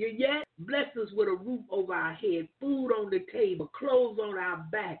you. You yet bless us with a roof over our head, food on the table, clothes on our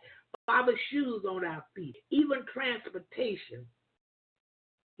back, Father, shoes on our feet, even transportation,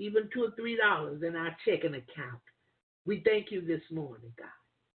 even $2 or $3 in our checking account. We thank you this morning, God.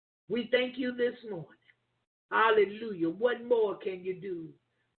 We thank you this morning. Hallelujah. What more can you do?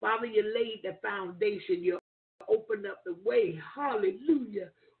 Father, you laid the foundation. You opened up the way. Hallelujah.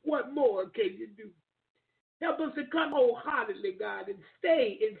 What more can you do? Help us to come wholeheartedly, God, and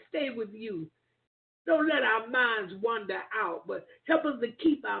stay with you. Don't let our minds wander out, but help us to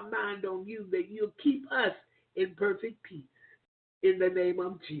keep our mind on you, that you'll keep us in perfect peace. In the name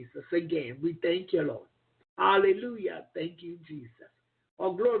of Jesus. Again, we thank you, Lord. Hallelujah. Thank you, Jesus.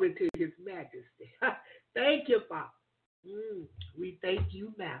 Oh, glory to His Majesty. Thank you, Father. We thank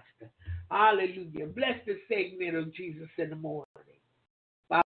you, Master. Hallelujah. Bless the segment of Jesus in the morning.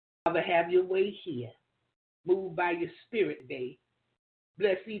 Father, have your way here. Move by your Spirit today.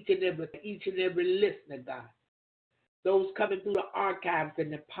 Bless each and every listener, God. Those coming through the archives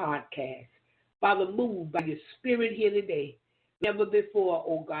and the podcast. Father, move by your Spirit here today. Never before,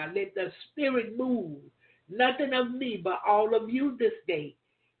 oh God. Let the Spirit move. Nothing of me, but all of you this day.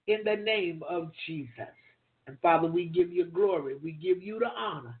 In the name of Jesus. And Father, we give you glory. We give you the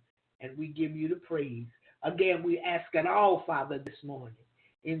honor. And we give you the praise. Again, we ask it all, Father, this morning.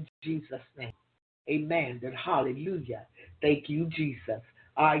 In Jesus' name. Amen. And hallelujah. Thank you, Jesus.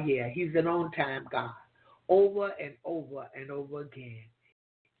 Yeah, He's an on-time God. Over and over and over again.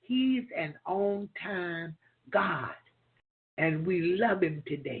 He's an on-time God. And we love Him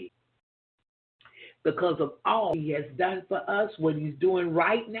today. Because of all He has done for us, what He's doing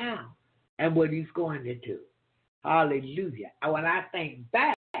right now, and what He's going to do. Hallelujah. And when I think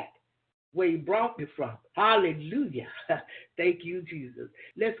back where He brought me from, hallelujah. Thank you, Jesus.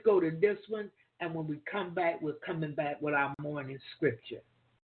 Let's go to this one. And when we come back, we're coming back with our morning scripture.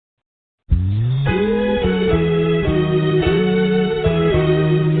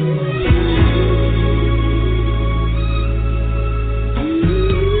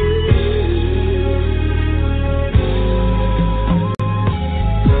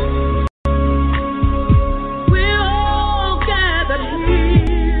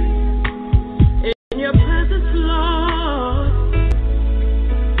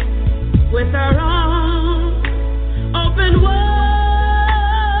 With our arms open wide.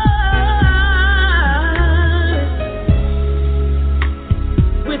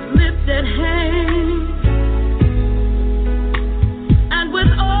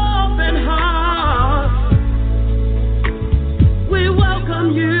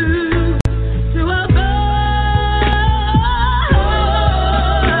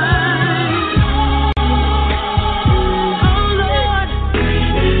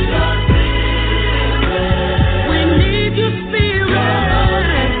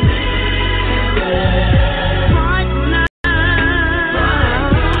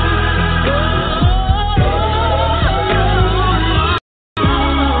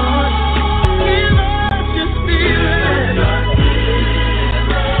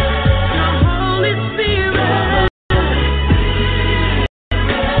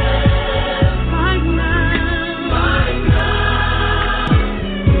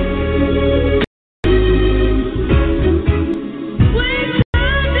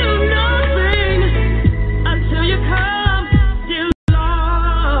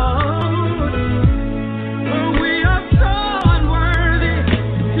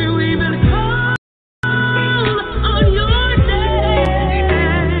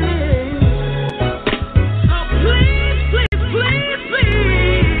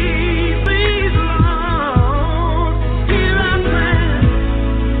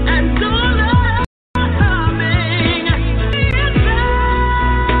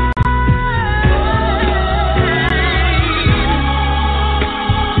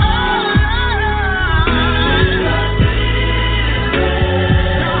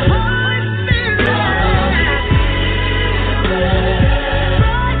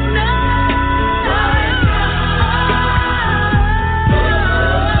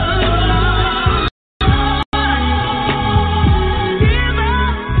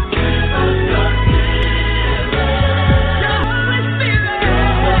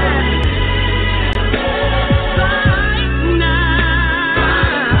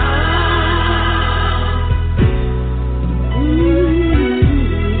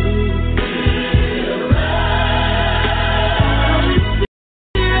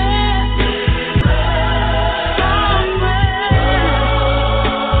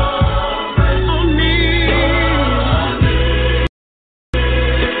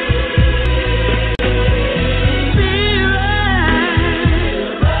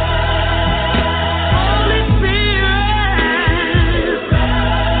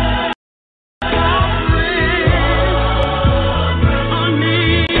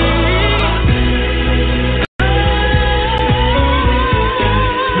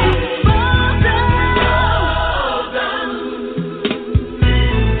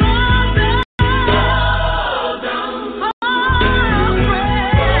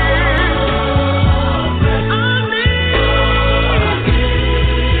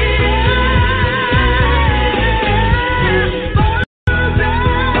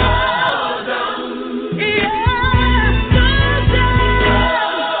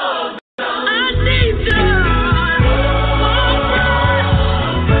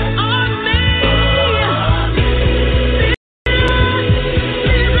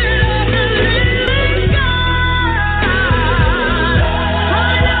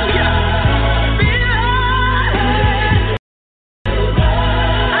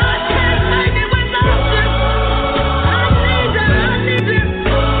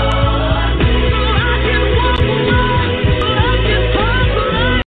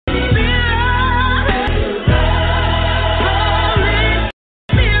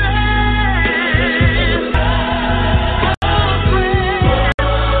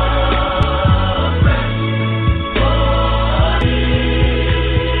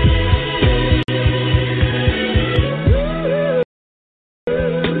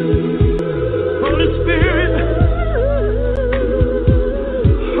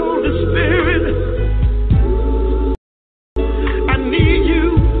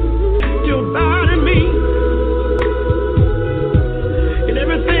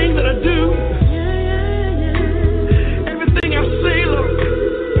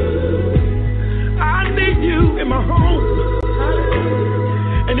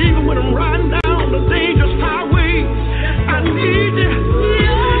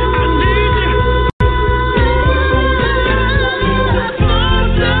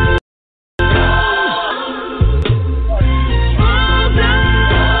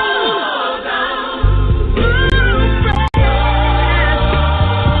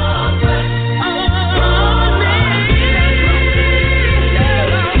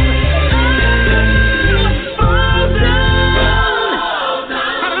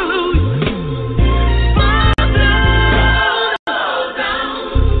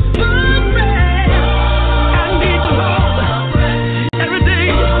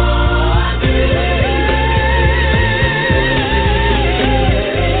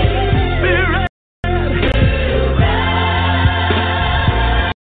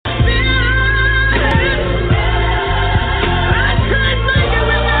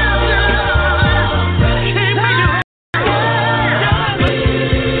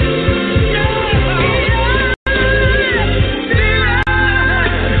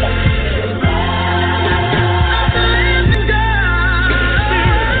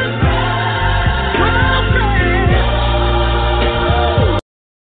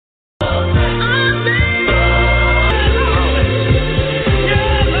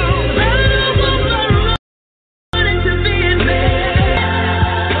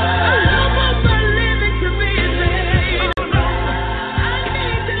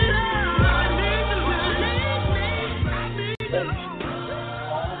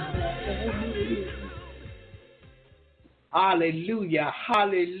 Hallelujah.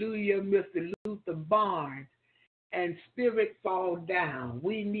 Hallelujah, Mr. Luther Barnes. And Spirit fall down.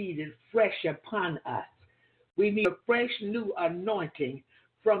 We need it fresh upon us. We need a fresh new anointing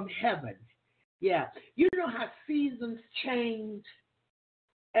from heaven. Yeah. You know how seasons change?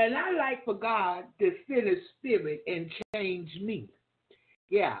 And I like for God to send His Spirit and change me.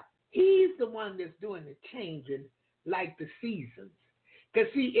 Yeah. He's the one that's doing the changing like the seasons. Because,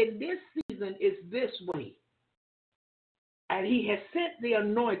 see, in this season, it's this way. And He has sent the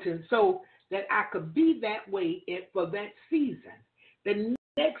anointing so that I could be that way for that season. The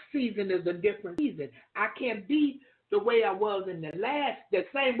next season is a different season. I can't be the way I was in the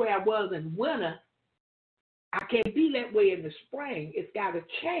same way I was in winter. I can't be that way in the spring. It's got to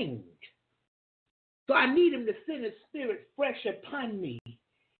change. So I need Him to send His Spirit fresh upon me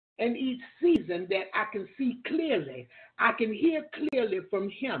in each season that I can see clearly. I can hear clearly from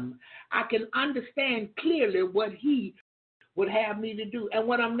Him. I can understand clearly what He would have me to do. And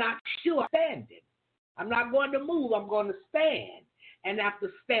when I'm not sure, I'm standing. I'm not going to move. I'm going to stand. And after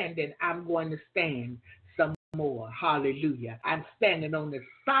standing, I'm going to stand some more. Hallelujah. I'm standing on the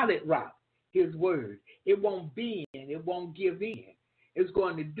solid rock, His word. It won't bend. It won't give in. It's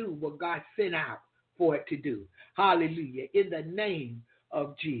going to do what God sent out for it to do. Hallelujah. In the name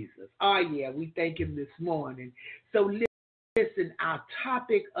of Jesus. Oh, yeah, we thank Him this morning. So listen, our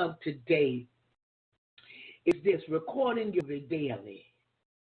topic of today is this: recording your daily.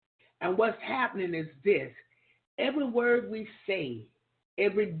 And what's happening is this: every word we say,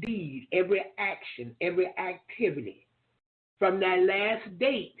 every deed, every action, every activity, from that last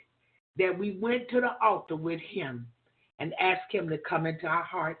date that we went to the altar with Him and asked Him to come into our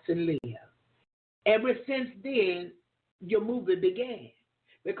hearts and live, ever since then, your movement began.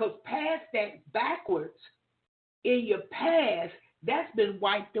 Because past that, backwards, in your past, that's been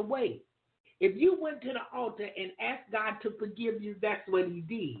wiped away. If you went to the altar and asked God to forgive you, that's what He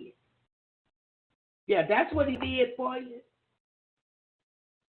did. Yeah, that's what He did for you.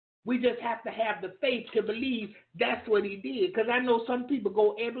 We just have to have the faith to believe that's what He did. Because I know some people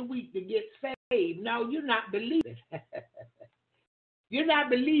go every week to get saved. No, you're not believing. You're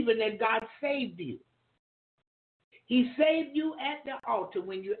not believing that God saved you. He saved you at the altar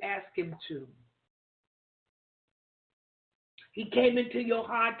when you asked Him to. He came into your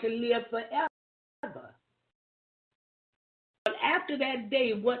heart to live forever. But after that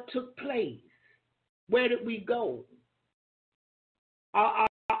day, what took place? Where did we go? Are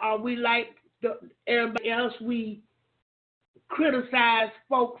we like everybody else? We criticize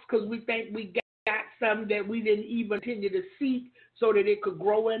folks because we think we got something that we didn't even continue to seek so that it could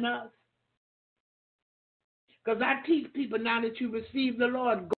grow in us. Because I teach people, now that you receive the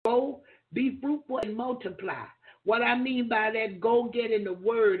Lord, go, be fruitful, and multiply. What I mean by that, go get in the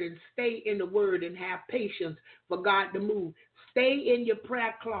Word and stay in the Word and have patience for God to move. Stay in your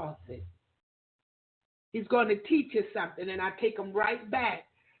prayer closet. He's going to teach you something, and I take them right back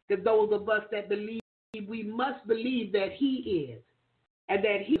to those of us that believe. We must believe that He is, and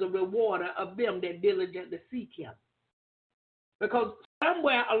that He's a rewarder of them that diligently seek Him. Because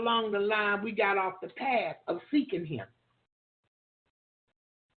somewhere along the line, we got off the path of seeking Him.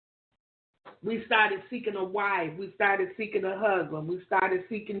 We started seeking a wife. We started seeking a husband. We started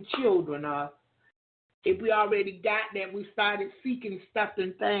seeking children. If we already got that, we started seeking stuff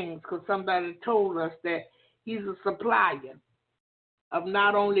and things because somebody told us that He's a supplier of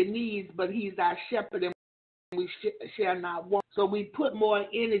not only needs, but He's our shepherd and we shall not want. So we put more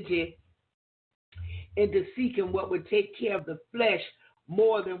energy into seeking what would take care of the flesh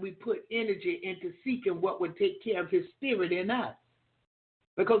more than we put energy into seeking what would take care of His Spirit in us.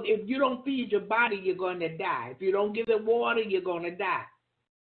 Because if you don't feed your body, you're going to die. If you don't give it water, you're going to die.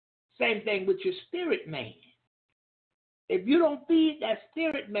 Same thing with your spirit man. If you don't feed that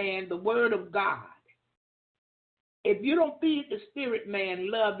spirit man the Word of God, if you don't feed the spirit man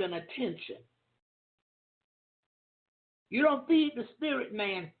love and attention, you don't feed the spirit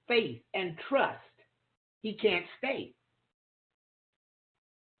man faith and trust, he can't stay.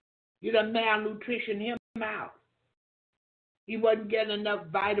 You done malnutrition him out. He wasn't getting enough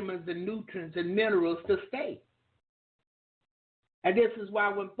vitamins and nutrients and minerals to stay. And this is why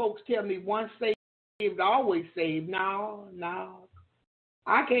when folks tell me once saved, always saved, no.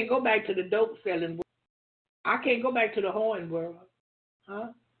 I can't go back to the dope selling world. I can't go back to the hoeing world. I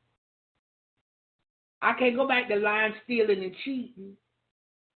can't go back to lying, stealing, and cheating,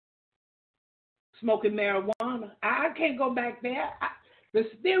 smoking marijuana. I can't go back there. The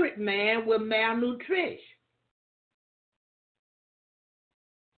spirit man will malnutrish.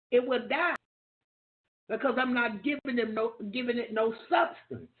 It will die because I'm not giving it no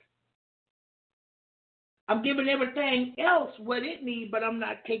substance. I'm giving everything else what it needs, but I'm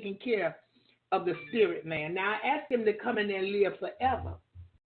not taking care of the spirit, man. Now, I asked him to come in there and live forever,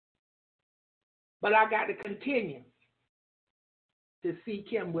 but I got to continue to seek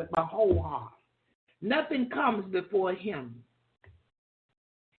him with my whole heart. Nothing comes before him.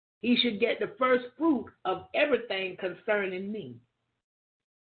 He should get the first fruit of everything concerning me.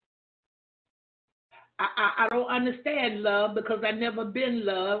 I don't understand love because I never been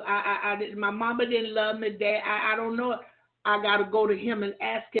loved. My mama didn't love me, Dad. I don't know. I got to go to him and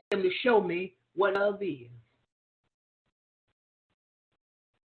ask him to show me what love is.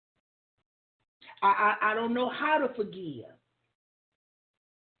 I don't know how to forgive.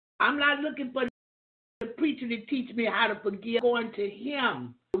 I'm not looking for the preacher to teach me how to forgive. I'm going to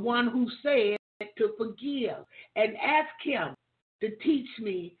him, the one who said to forgive, and ask him to teach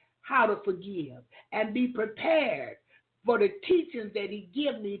me how to forgive and be prepared for the teachings that he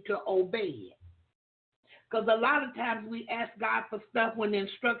give me to obey it. Because a lot of times we ask God for stuff, when the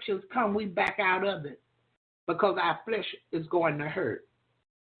instructions come, we back out of it because our flesh is going to hurt.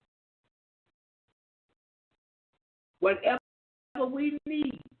 Whatever we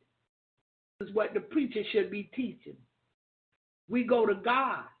need is what the preacher should be teaching. We go to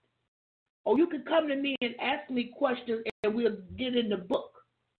God. Or you can come to me and ask me questions and we'll get in the book.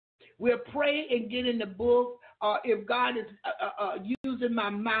 We'll pray and get in the book. If God is using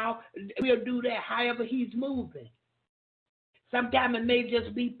my mouth, we'll do that however he's moving. Sometimes it may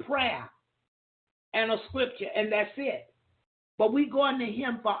just be prayer and a scripture, and that's it. But we going to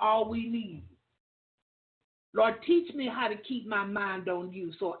him for all we need. Lord, teach me how to keep my mind on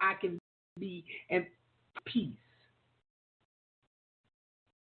you so I can be in peace.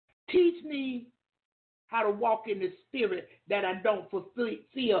 Teach me how to walk in the spirit that I don't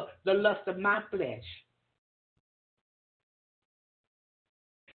fulfill the lust of my flesh.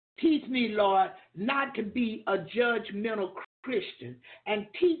 Teach me, Lord, not to be a judgmental Christian. And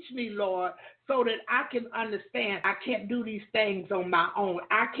teach me, Lord, so that I can understand I can't do these things on my own.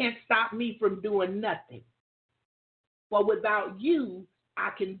 I can't stop me from doing nothing. For without you, I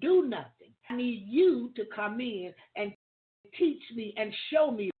can do nothing. I need you to come in and teach me and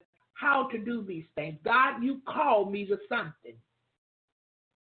show me how to do these things. God, you called me to something.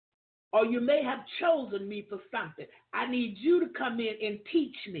 Or you may have chosen me for something. I need you to come in and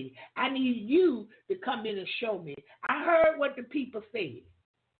teach me. I need you to come in and show me. I heard what the people said.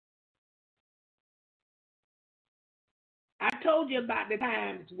 I told you about the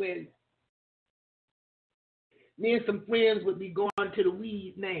times when me and some friends would be going to the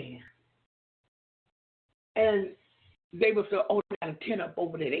weed man. And they would say, oh, they got a tent up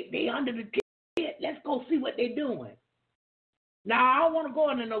over there. They under the tent. Let's go see what they're doing. Now, I don't want to go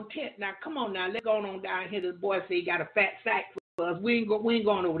into no tent. Now, come on now. Let's go on down here. The boy say he got a fat sack for us. We ain't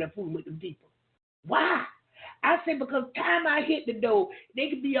going over there fooling with them people. Why? I said, because time I hit the door, they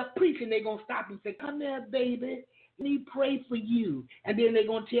could be up preaching. They're going to stop and say, come here, baby. Let me pray for you. And then they're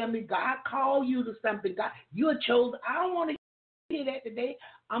going to tell me, God called you to something. God, you're chosen. I don't want to hear that today.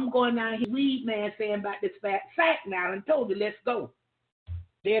 I'm going down here. Weed man saying about this fat sack now and told you, let's go.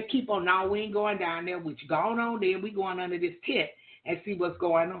 They'll keep on, no, we ain't going down there with you. Going on there, we going under this tent and see what's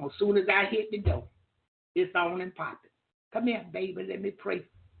going on. As soon as I hit the door, it's on and popping. Come here, baby, let me pray.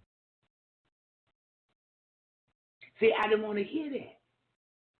 See, I didn't want to hear that.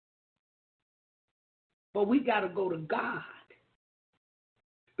 But we got to go to God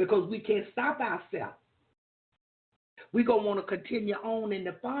because we can't stop ourselves. We're going to want to continue on in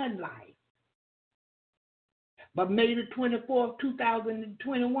the fun life. But May the 24th,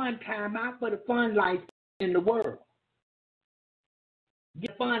 2021, time out for the fun life in the world.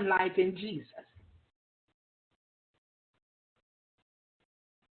 Get fun life in Jesus.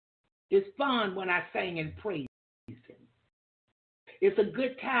 It's fun when I sing and praise Him. It's a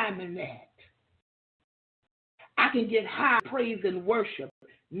good time in that. I can get high praise and worship,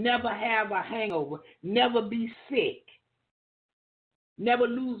 never have a hangover, never be sick, never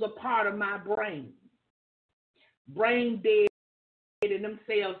lose a part of my brain. Brain dead and them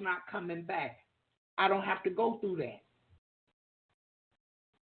cells not coming back. I don't have to go through that.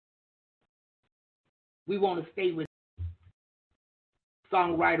 We want to stay with him.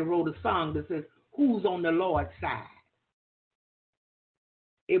 Songwriter wrote a song that says, who's on the Lord's side?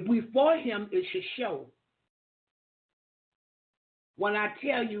 If we for him, it should show. When I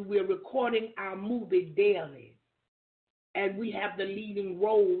tell you we're recording our movie daily, and we have the leading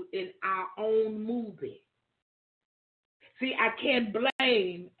role in our own movie. See, I can't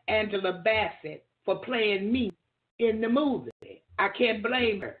blame Angela Bassett for playing me in the movie. I can't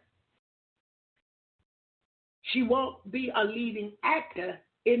blame her. She won't be a leading actor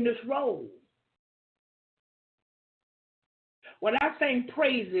in this role. When I sing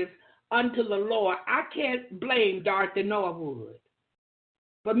praises unto the Lord, I can't blame Dorothy Norwood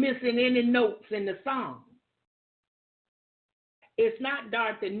for missing any notes in the song. It's not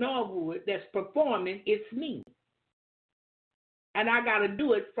Dorothy Norwood that's performing, it's me. And I got to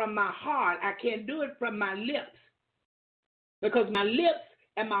do it from my heart. I can't do it from my lips, because my lips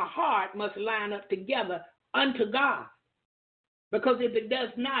and my heart must line up together unto God. Because if it does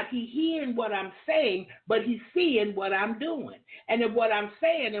not, he's hearing what I'm saying, but he's seeing what I'm doing. And if what I'm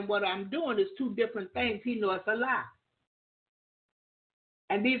saying and what I'm doing is two different things, he knows it's a lie.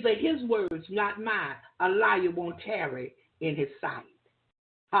 And these are his words, not mine. A liar won't tarry in his sight.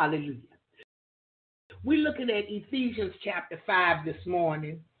 Hallelujah. We're looking at Ephesians chapter 5 this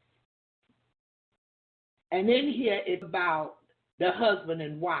morning. And in here it's about the husband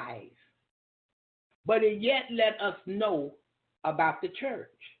and wives. But it yet let us know about the church.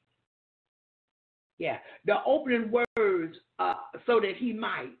 Yeah, the opening words, so that he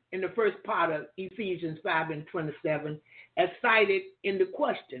might, in the first part of Ephesians 5:27, as cited in the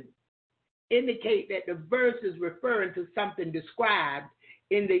question, indicate that the verse is referring to something described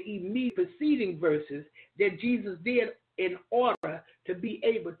in the immediate preceding verses that Jesus did in order to be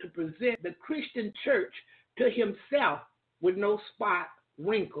able to present the Christian church to himself with no spot,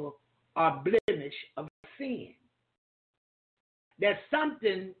 wrinkle, or blemish of sin. That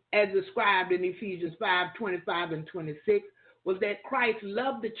something, as described in Ephesians 5:25 and 26, was that Christ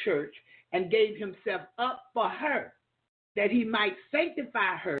loved the church and gave himself up for her, that he might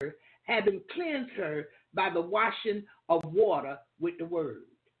sanctify her, having cleansed her by the washing of water with the word.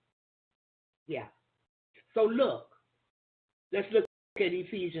 Yeah. So look, let's look at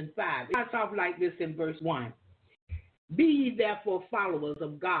Ephesians 5. It starts off like this in verse 1. Be ye therefore followers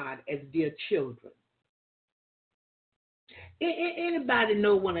of God as dear children. Anybody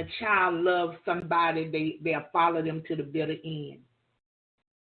know when a child loves somebody, they'll follow them to the bitter end?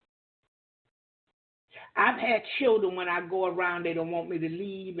 I've had children, when I go around, they don't want me to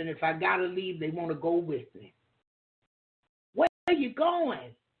leave, and if I got to leave, they want to go with me. Where are you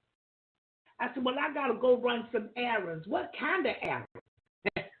going? I said, well, I got to go run some errands. What kind of errands?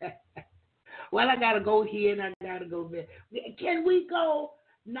 Well, I got to go here and I got to go there. Can we go?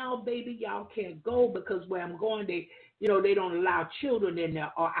 No, baby, y'all can't go, because where I'm going, they don't allow children in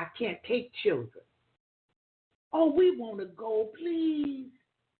there, or I can't take children. Oh, we want to go, please.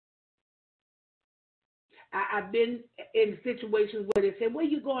 I've been in situations where they say, where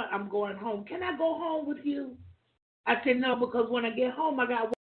you going? I'm going home. Can I go home with you? I said, no, because when I get home, I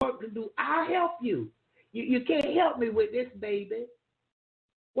got work to do. I'll help you. You can't help me with this, baby.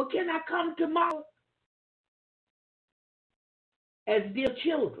 Well, can I come tomorrow? As dear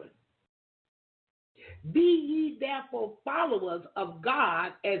children, be ye therefore followers of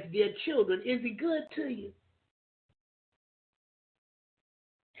God as dear children. Is he good to you?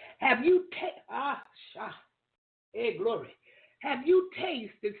 Have you glory. Have you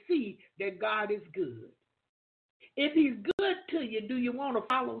tasted to see that God is good? If he's good to you, do you want to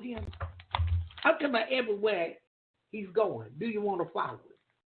follow him? I'm talking about everywhere he's going. Do you want to follow him?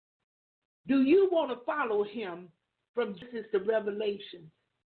 Do you want to follow him from Genesis to Revelation?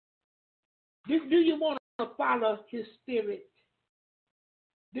 Do you want to follow his spirit?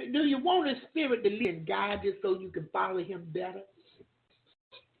 Do you want his spirit to lead and guide you so you can follow him better?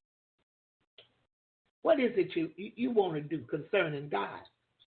 What is it you want to do concerning God?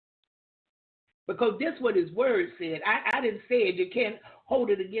 Because this is what his word said. I didn't say it. You can't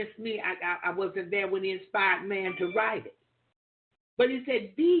hold it against me. I wasn't there when he inspired man to write it. But he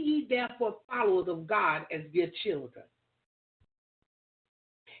said, be ye therefore followers of God as dear children.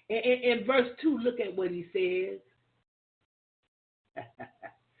 In verse 2, look at what he says.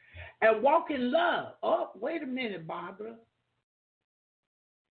 And walk in love. Oh, wait a minute, Barbara.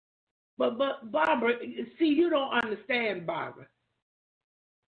 But Barbara, see, you don't understand, Barbara.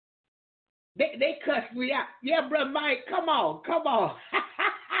 They cussed me out. Yeah, Brother Mike, come on.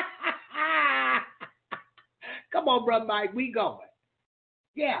 Come on, Brother Mike, we going.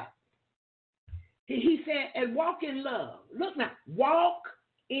 Yeah. He said, and walk in love. Look now, walk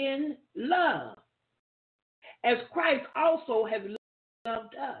in love, as Christ also has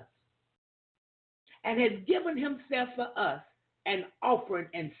loved us and has given himself for us an offering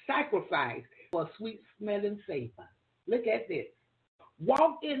and sacrifice for a sweet smelling savor. Look at this.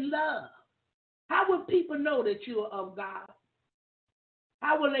 Walk in love. How will people know that you are of God?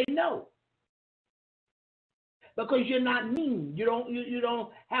 How will they know? Because you're not mean. You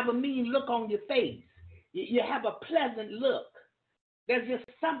don't have a mean look on your face. You have a pleasant look. There's just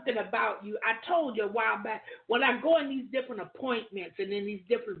something about you. I told you a while back, when I go in these different appointments and in these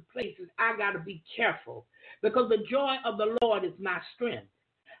different places, I got to be careful, because the joy of the Lord is my strength.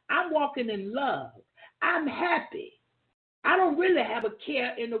 I'm walking in love. I'm happy. I don't really have a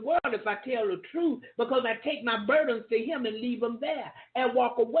care in the world if I tell the truth, because I take my burdens to him and leave them there and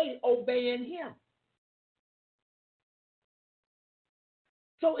walk away obeying him.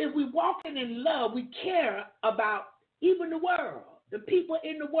 So if we're walking in love, we care about even the world. The people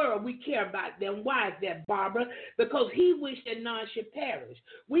in the world, we care about them. Why is that, Barbara? Because he wished that none should perish.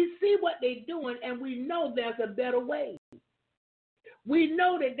 We see what they're doing, and we know there's a better way. We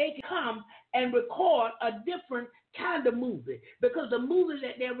know that they can come and record a different kind of movie, because the movie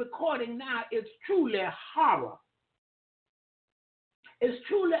that they're recording now is truly horror. It's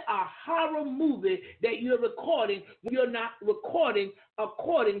truly a horror movie that you're recording when you're not recording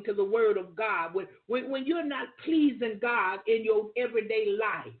according to the word of God, when you're not pleasing God in your everyday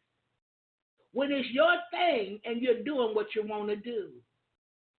life, when it's your thing and you're doing what you want to do.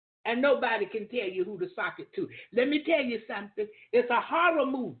 And nobody can tell you who to sock it to. Let me tell you something. It's a horror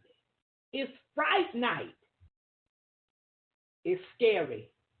movie. It's Fright Night. It's scary.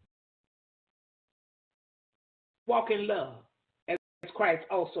 Walk in love, as Christ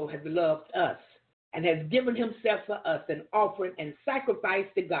also has loved us and has given himself for us, an offering and sacrifice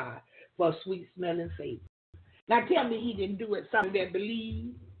to God for a sweet smelling savor. Now tell me he didn't do it something that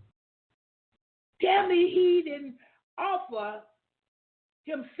believe. Tell me he didn't offer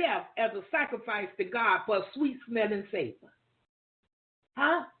himself as a sacrifice to God for a sweet smelling savor.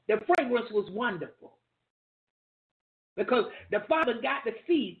 Huh? The fragrance was wonderful, because the Father got to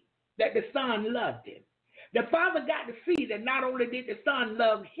see that the Son loved him. The Father got to see that not only did the Son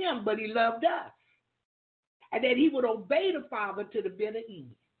love him, but he loved us, and that he would obey the Father to the bitter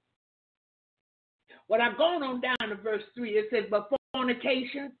end. When I've gone on down to verse 3, it says, but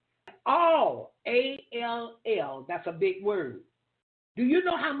fornication, all, A-L-L, that's a big word. Do you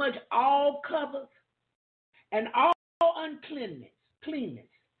know how much all covers? And all uncleanness, cleanness,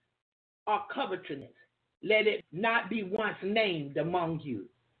 or covetousness, let it not be once named among you,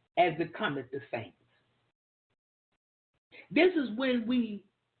 as becometh the saints. This is when we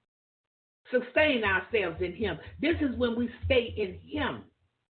sustain ourselves in him. This is when we stay in him.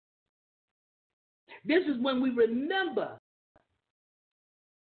 This is when we remember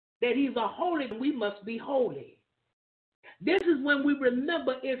that he's a holy, and we must be holy. This is when we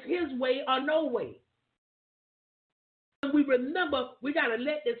remember it's his way or no way. When we remember we got to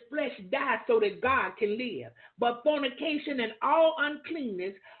let this flesh die so that God can live. But fornication and all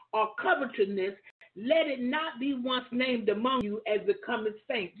uncleanness or covetousness, let it not be once named among you as becoming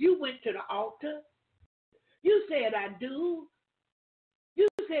saints. You went to the altar. You said, I do. You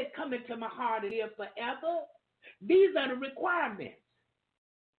said, come into my heart and live forever. These are the requirements.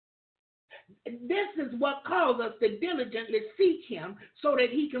 This is what calls us to diligently seek him so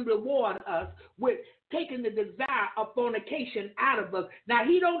that he can reward us with taking the desire of fornication out of us. Now,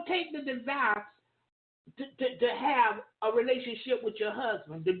 he don't take the desire to have a relationship with your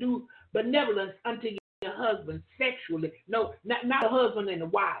husband, to do benevolence unto your husband sexually. No, not the husband and the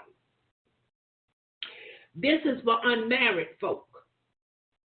wife. This is for unmarried folk.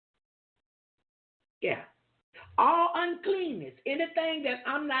 Yeah. All uncleanness, anything that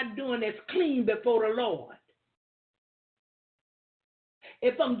I'm not doing that's clean before the Lord.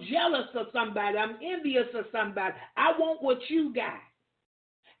 If I'm jealous of somebody, I'm envious of somebody, I want what you got.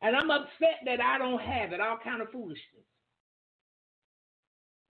 And I'm upset that I don't have it, all kind of foolishness.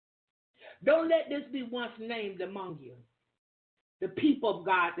 Don't let this be once named among you. The people of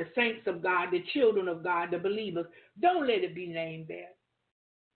God, the saints of God, the children of God, the believers, don't let it be named there.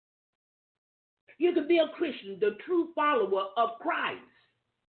 You can be a Christian, the true follower of Christ.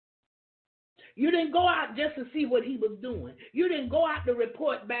 You didn't go out just to see what he was doing. You didn't go out to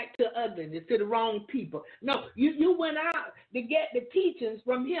report back to ugliness, to the wrong people. No, you went out to get the teachings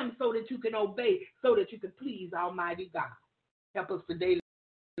from him so that you can obey, so that you can please Almighty God. Help us today,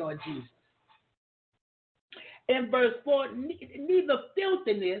 Lord Jesus. In verse 4, neither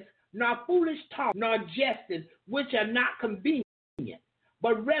filthiness, nor foolish talk, nor jesting, which are not convenient,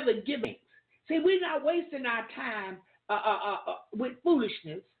 but rather giving. See, we're not wasting our time with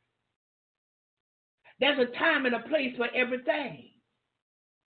foolishness. There's a time and a place for everything.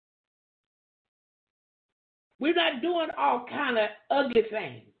 We're not doing all kind of ugly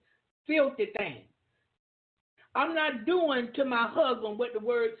things, filthy things. I'm not doing to my husband what the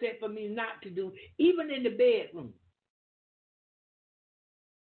word said for me not to do, even in the bedroom.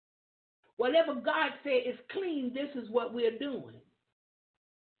 Whatever God said is clean, this is what we're doing.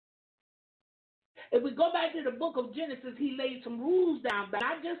 If we go back to the book of Genesis, he laid some rules down, but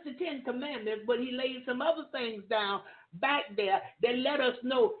not just the 10 Commandments, but he laid some other things down back there that let us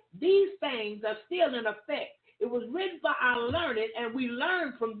know these things are still in effect. It was written for our learning, and we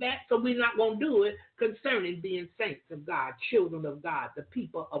learn from that, so we're not going to do it concerning being saints of God, children of God, the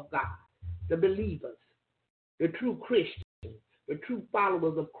people of God, the believers, the true Christians, the true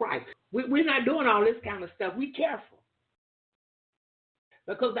followers of Christ. We're not doing all this kind of stuff. Be careful.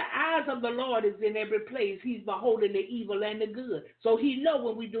 Because the eyes of the Lord is in every place. He's beholding the evil and the good. So he knows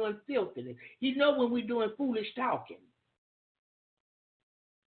when we're doing filthiness. He knows when we're doing foolish talking.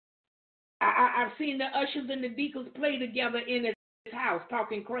 I've seen the ushers and the deacons play together in his house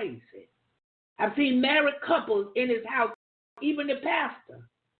talking crazy. I've seen married couples in his house, even the pastor,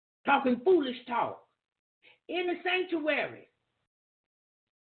 talking foolish talk in the sanctuary.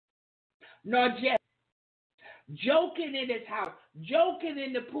 Nor just joking in his house, joking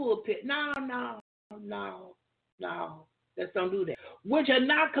in the pulpit. No. Let's don't do that. Which are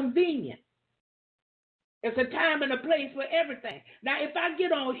not convenient. It's a time and a place for everything. Now, if I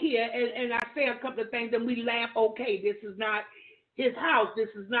get on here and I say a couple of things and we laugh, okay, this is not his house. This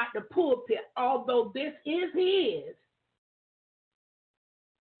is not the pulpit, although this is his.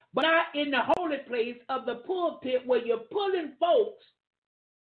 But not in the holy place of the pulpit where you're pulling folks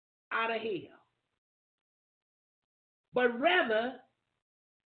out of hell. But rather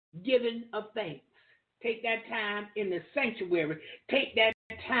giving of thanks. Take that time in the sanctuary. Take that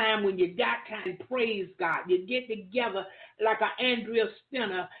time when you got time to praise God. You get together like an Andrea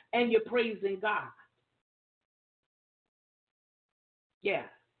Spinner and you're praising God. Yeah.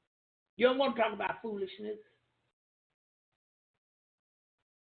 You don't want to talk about foolishness.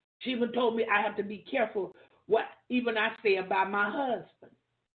 She even told me I have to be careful what even I say about my husband.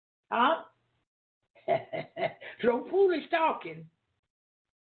 Huh? So foolish talking.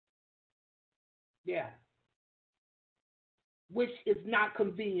 Yeah. Which is not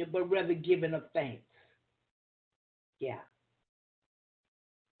convenient, but rather giving of thanks. Yeah.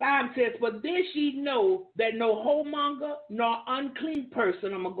 5 says, for this ye know that no whoremonger nor unclean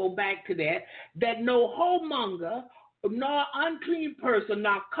person, I'm going to go back to that no whoremonger nor unclean person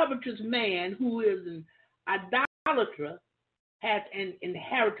nor covetous man who is an idolater has an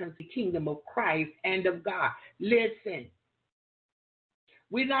inheritance in the kingdom of Christ and of God. Listen,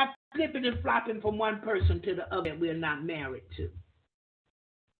 we're not flipping and flopping from one person to the other that we're not married to.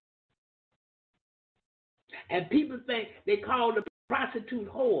 And people think they call the prostitute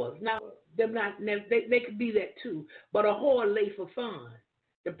whores. Now, they could be that too, but a whore lay for fun.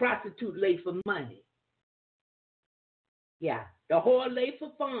 The prostitute lay for money. Yeah, the whore lay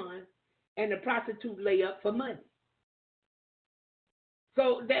for fun, and the prostitute lay up for money.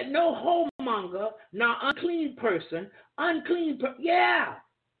 So that no whoremonger, nor unclean person, yeah,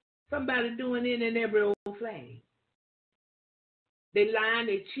 somebody doing in and every old thing. They lying,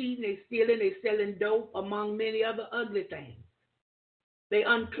 they cheating, they stealing, they selling dope, among many other ugly things. They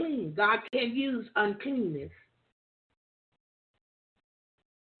unclean. God can't use uncleanness.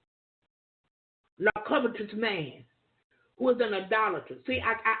 Nor covetous man, who is an idolater. See,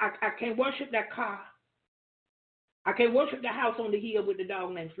 I can't worship that car. I can't worship the house on the hill with the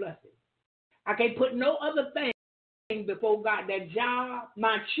dog named Fluffy. I can't put no other thing before God. That job,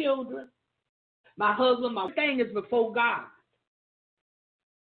 my children, my husband, my thing is before God.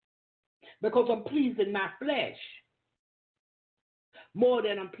 Because I'm pleasing my flesh more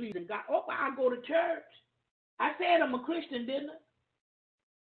than I'm pleasing God. Oh, I go to church. I said I'm a Christian, didn't I?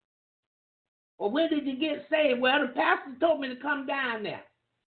 Or when did you get saved? Well, the pastor told me to come down there.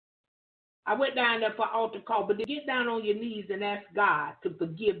 I went down there for altar call, but to get down on your knees and ask God to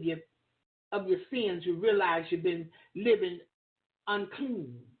forgive you of your sins, you realize you've been living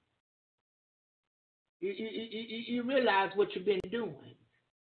unclean. You realize what you've been doing.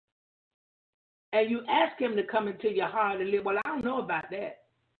 And you ask him to come into your heart and live. Well, I don't know about that.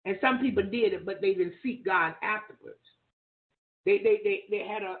 And some people did it, but they didn't seek God afterwards. They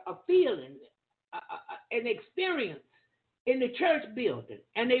had a feeling, an experience in the church building,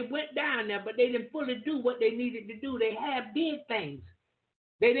 and they went down there, but they didn't fully do what they needed to do. They did things.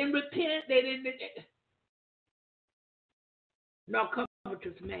 They didn't repent. They didn't. No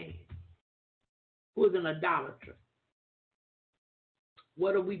covetous man who is an idolater.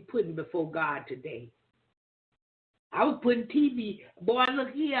 What are we putting before God today? I was putting TV. Boy,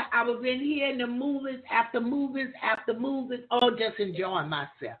 look here. I was in here in the movies after movies after movies, all just enjoying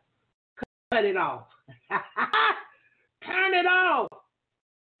myself. Cut it off. Turn it off.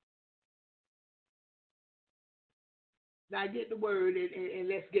 Now get the word and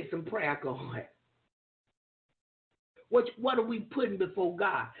let's get some prayer going. What are we putting before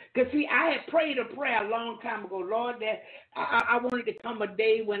God? Because, see, I had prayed a prayer a long time ago, Lord, that I wanted to come a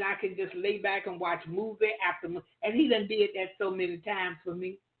day when I could just lay back and watch movie after movie. And he done did that so many times for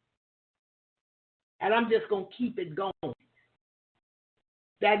me. And I'm just going to keep it going.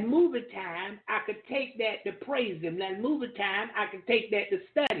 That movie time, I could take that to praise him. That movie time, I could take that to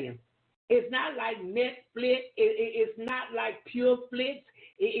study him. It's not like Netflix. It's not like Pure Flix.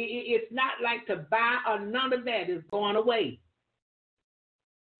 It's not like to buy or none of that is going away.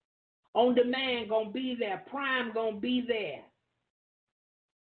 On demand going to be there. Prime going to be there.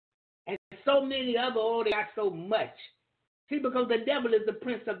 And so many other, they got so much. See, because the devil is the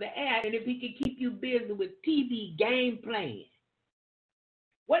prince of the air, and if he can keep you busy with TV game playing,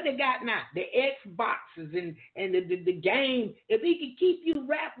 what they got now? The Xboxes and the game. If he can keep you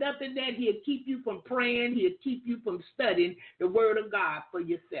wrapped up in that, he'll keep you from praying. He'll keep you from studying the word of God for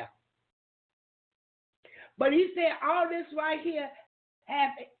yourself. But he said all this right here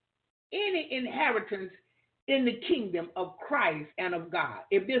have any inheritance in the kingdom of Christ and of God.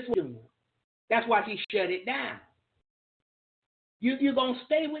 If this was doing, that's why he shut it down. You gonna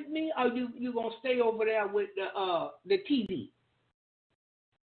stay with me, or you gonna stay over there with the TV?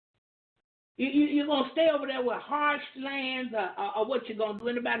 You're going to stay over there with harsh lands, or what you going to do?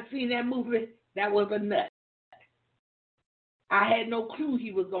 Anybody seen that movie? That was a nut. I had no clue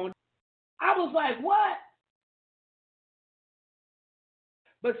he was going to. I was like, what?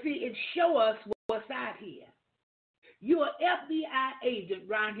 But see, it show us what's out here. You're an FBI agent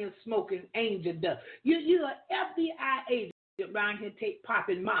around here smoking angel dust. You're an FBI agent around here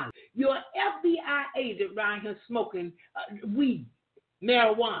popping molly. You're an FBI agent around here smoking weed,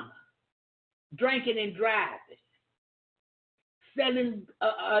 marijuana, drinking and driving, selling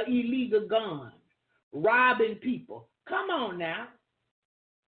illegal guns, robbing people. Come on now.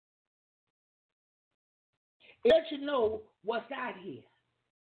 It lets you know what's out here.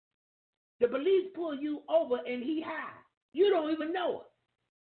 The police pull you over and he high. You don't even know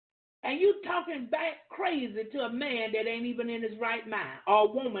it. And you talking back crazy to a man that ain't even in his right mind, or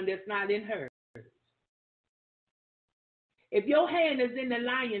a woman that's not in hers. If your hand is in the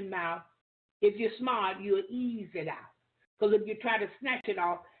lion's mouth, if you're smart, you'll ease it out. Because if you try to snatch it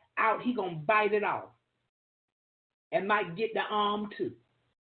out, he going to bite it off. And might get the arm too.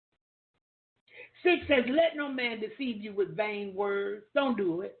 6 says, let no man deceive you with vain words. Don't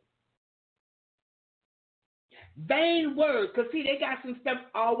do it. Vain words. Because see, they got some stuff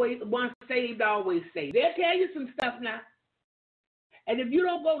always, once saved, always saved. They'll tell you some stuff now. And if you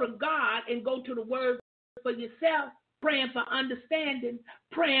don't go to God and go to the word for yourself, praying for understanding,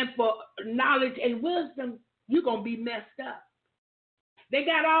 praying for knowledge and wisdom, you're going to be messed up. They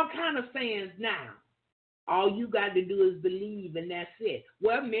got all kind of sayings now. All you got to do is believe, and that's it.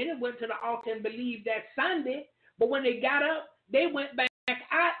 Well, many went to the altar and believed that Sunday, but when they got up, they went back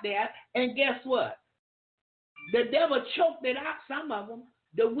out there, and guess what? The devil choked it out, some of them.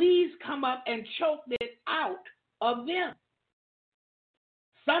 The weeds come up and choked it out of them.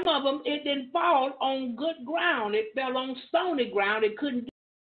 Some of them, it didn't fall on good ground. It fell on stony ground. It couldn't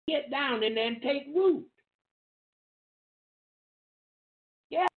get down and then take root.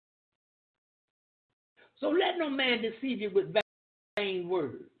 Yeah. So let no man deceive you with vain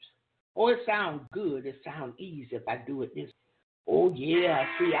words. Oh, it sounds good. It sounds easy if I do it this way. Oh, yeah.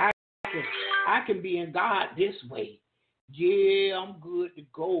 See, I can be in God this way. Yeah, I'm good to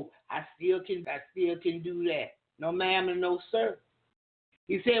go. I still can do that. No, ma'am, and no, sir.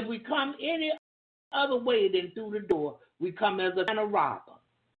 He said, if we come any other way than through the door, we come as a robber.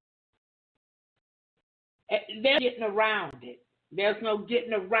 There's getting around it. There's no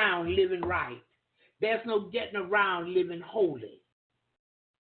getting around living right. There's no getting around living holy.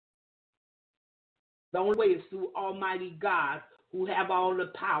 The only way is through Almighty God, who have all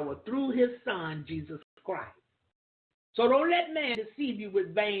the power, through his Son, Jesus Christ. So don't let man deceive you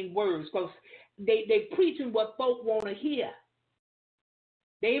with vain words, because they preaching what folk want to hear.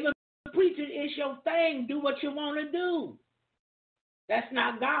 They even preaching, it's your thing, do what you want to do. That's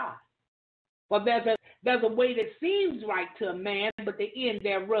not God. But there's a way that seems right to a man, but the end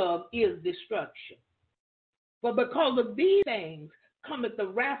thereof is destruction. But because of these things cometh the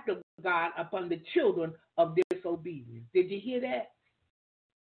wrath of God upon the children of disobedience. Did you hear that?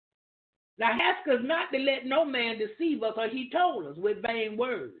 Now ask us not to let no man deceive us, or he told us, with vain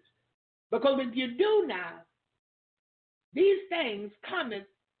words. Because if you do now, these things cometh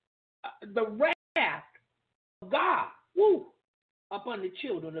the wrath of God upon the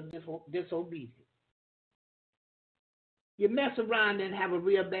children of disobedience. You mess around and have a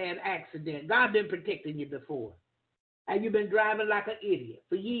real bad accident. God been protecting you before. And you've been driving like an idiot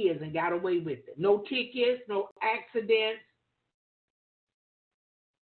for years and got away with it. No tickets, no accidents,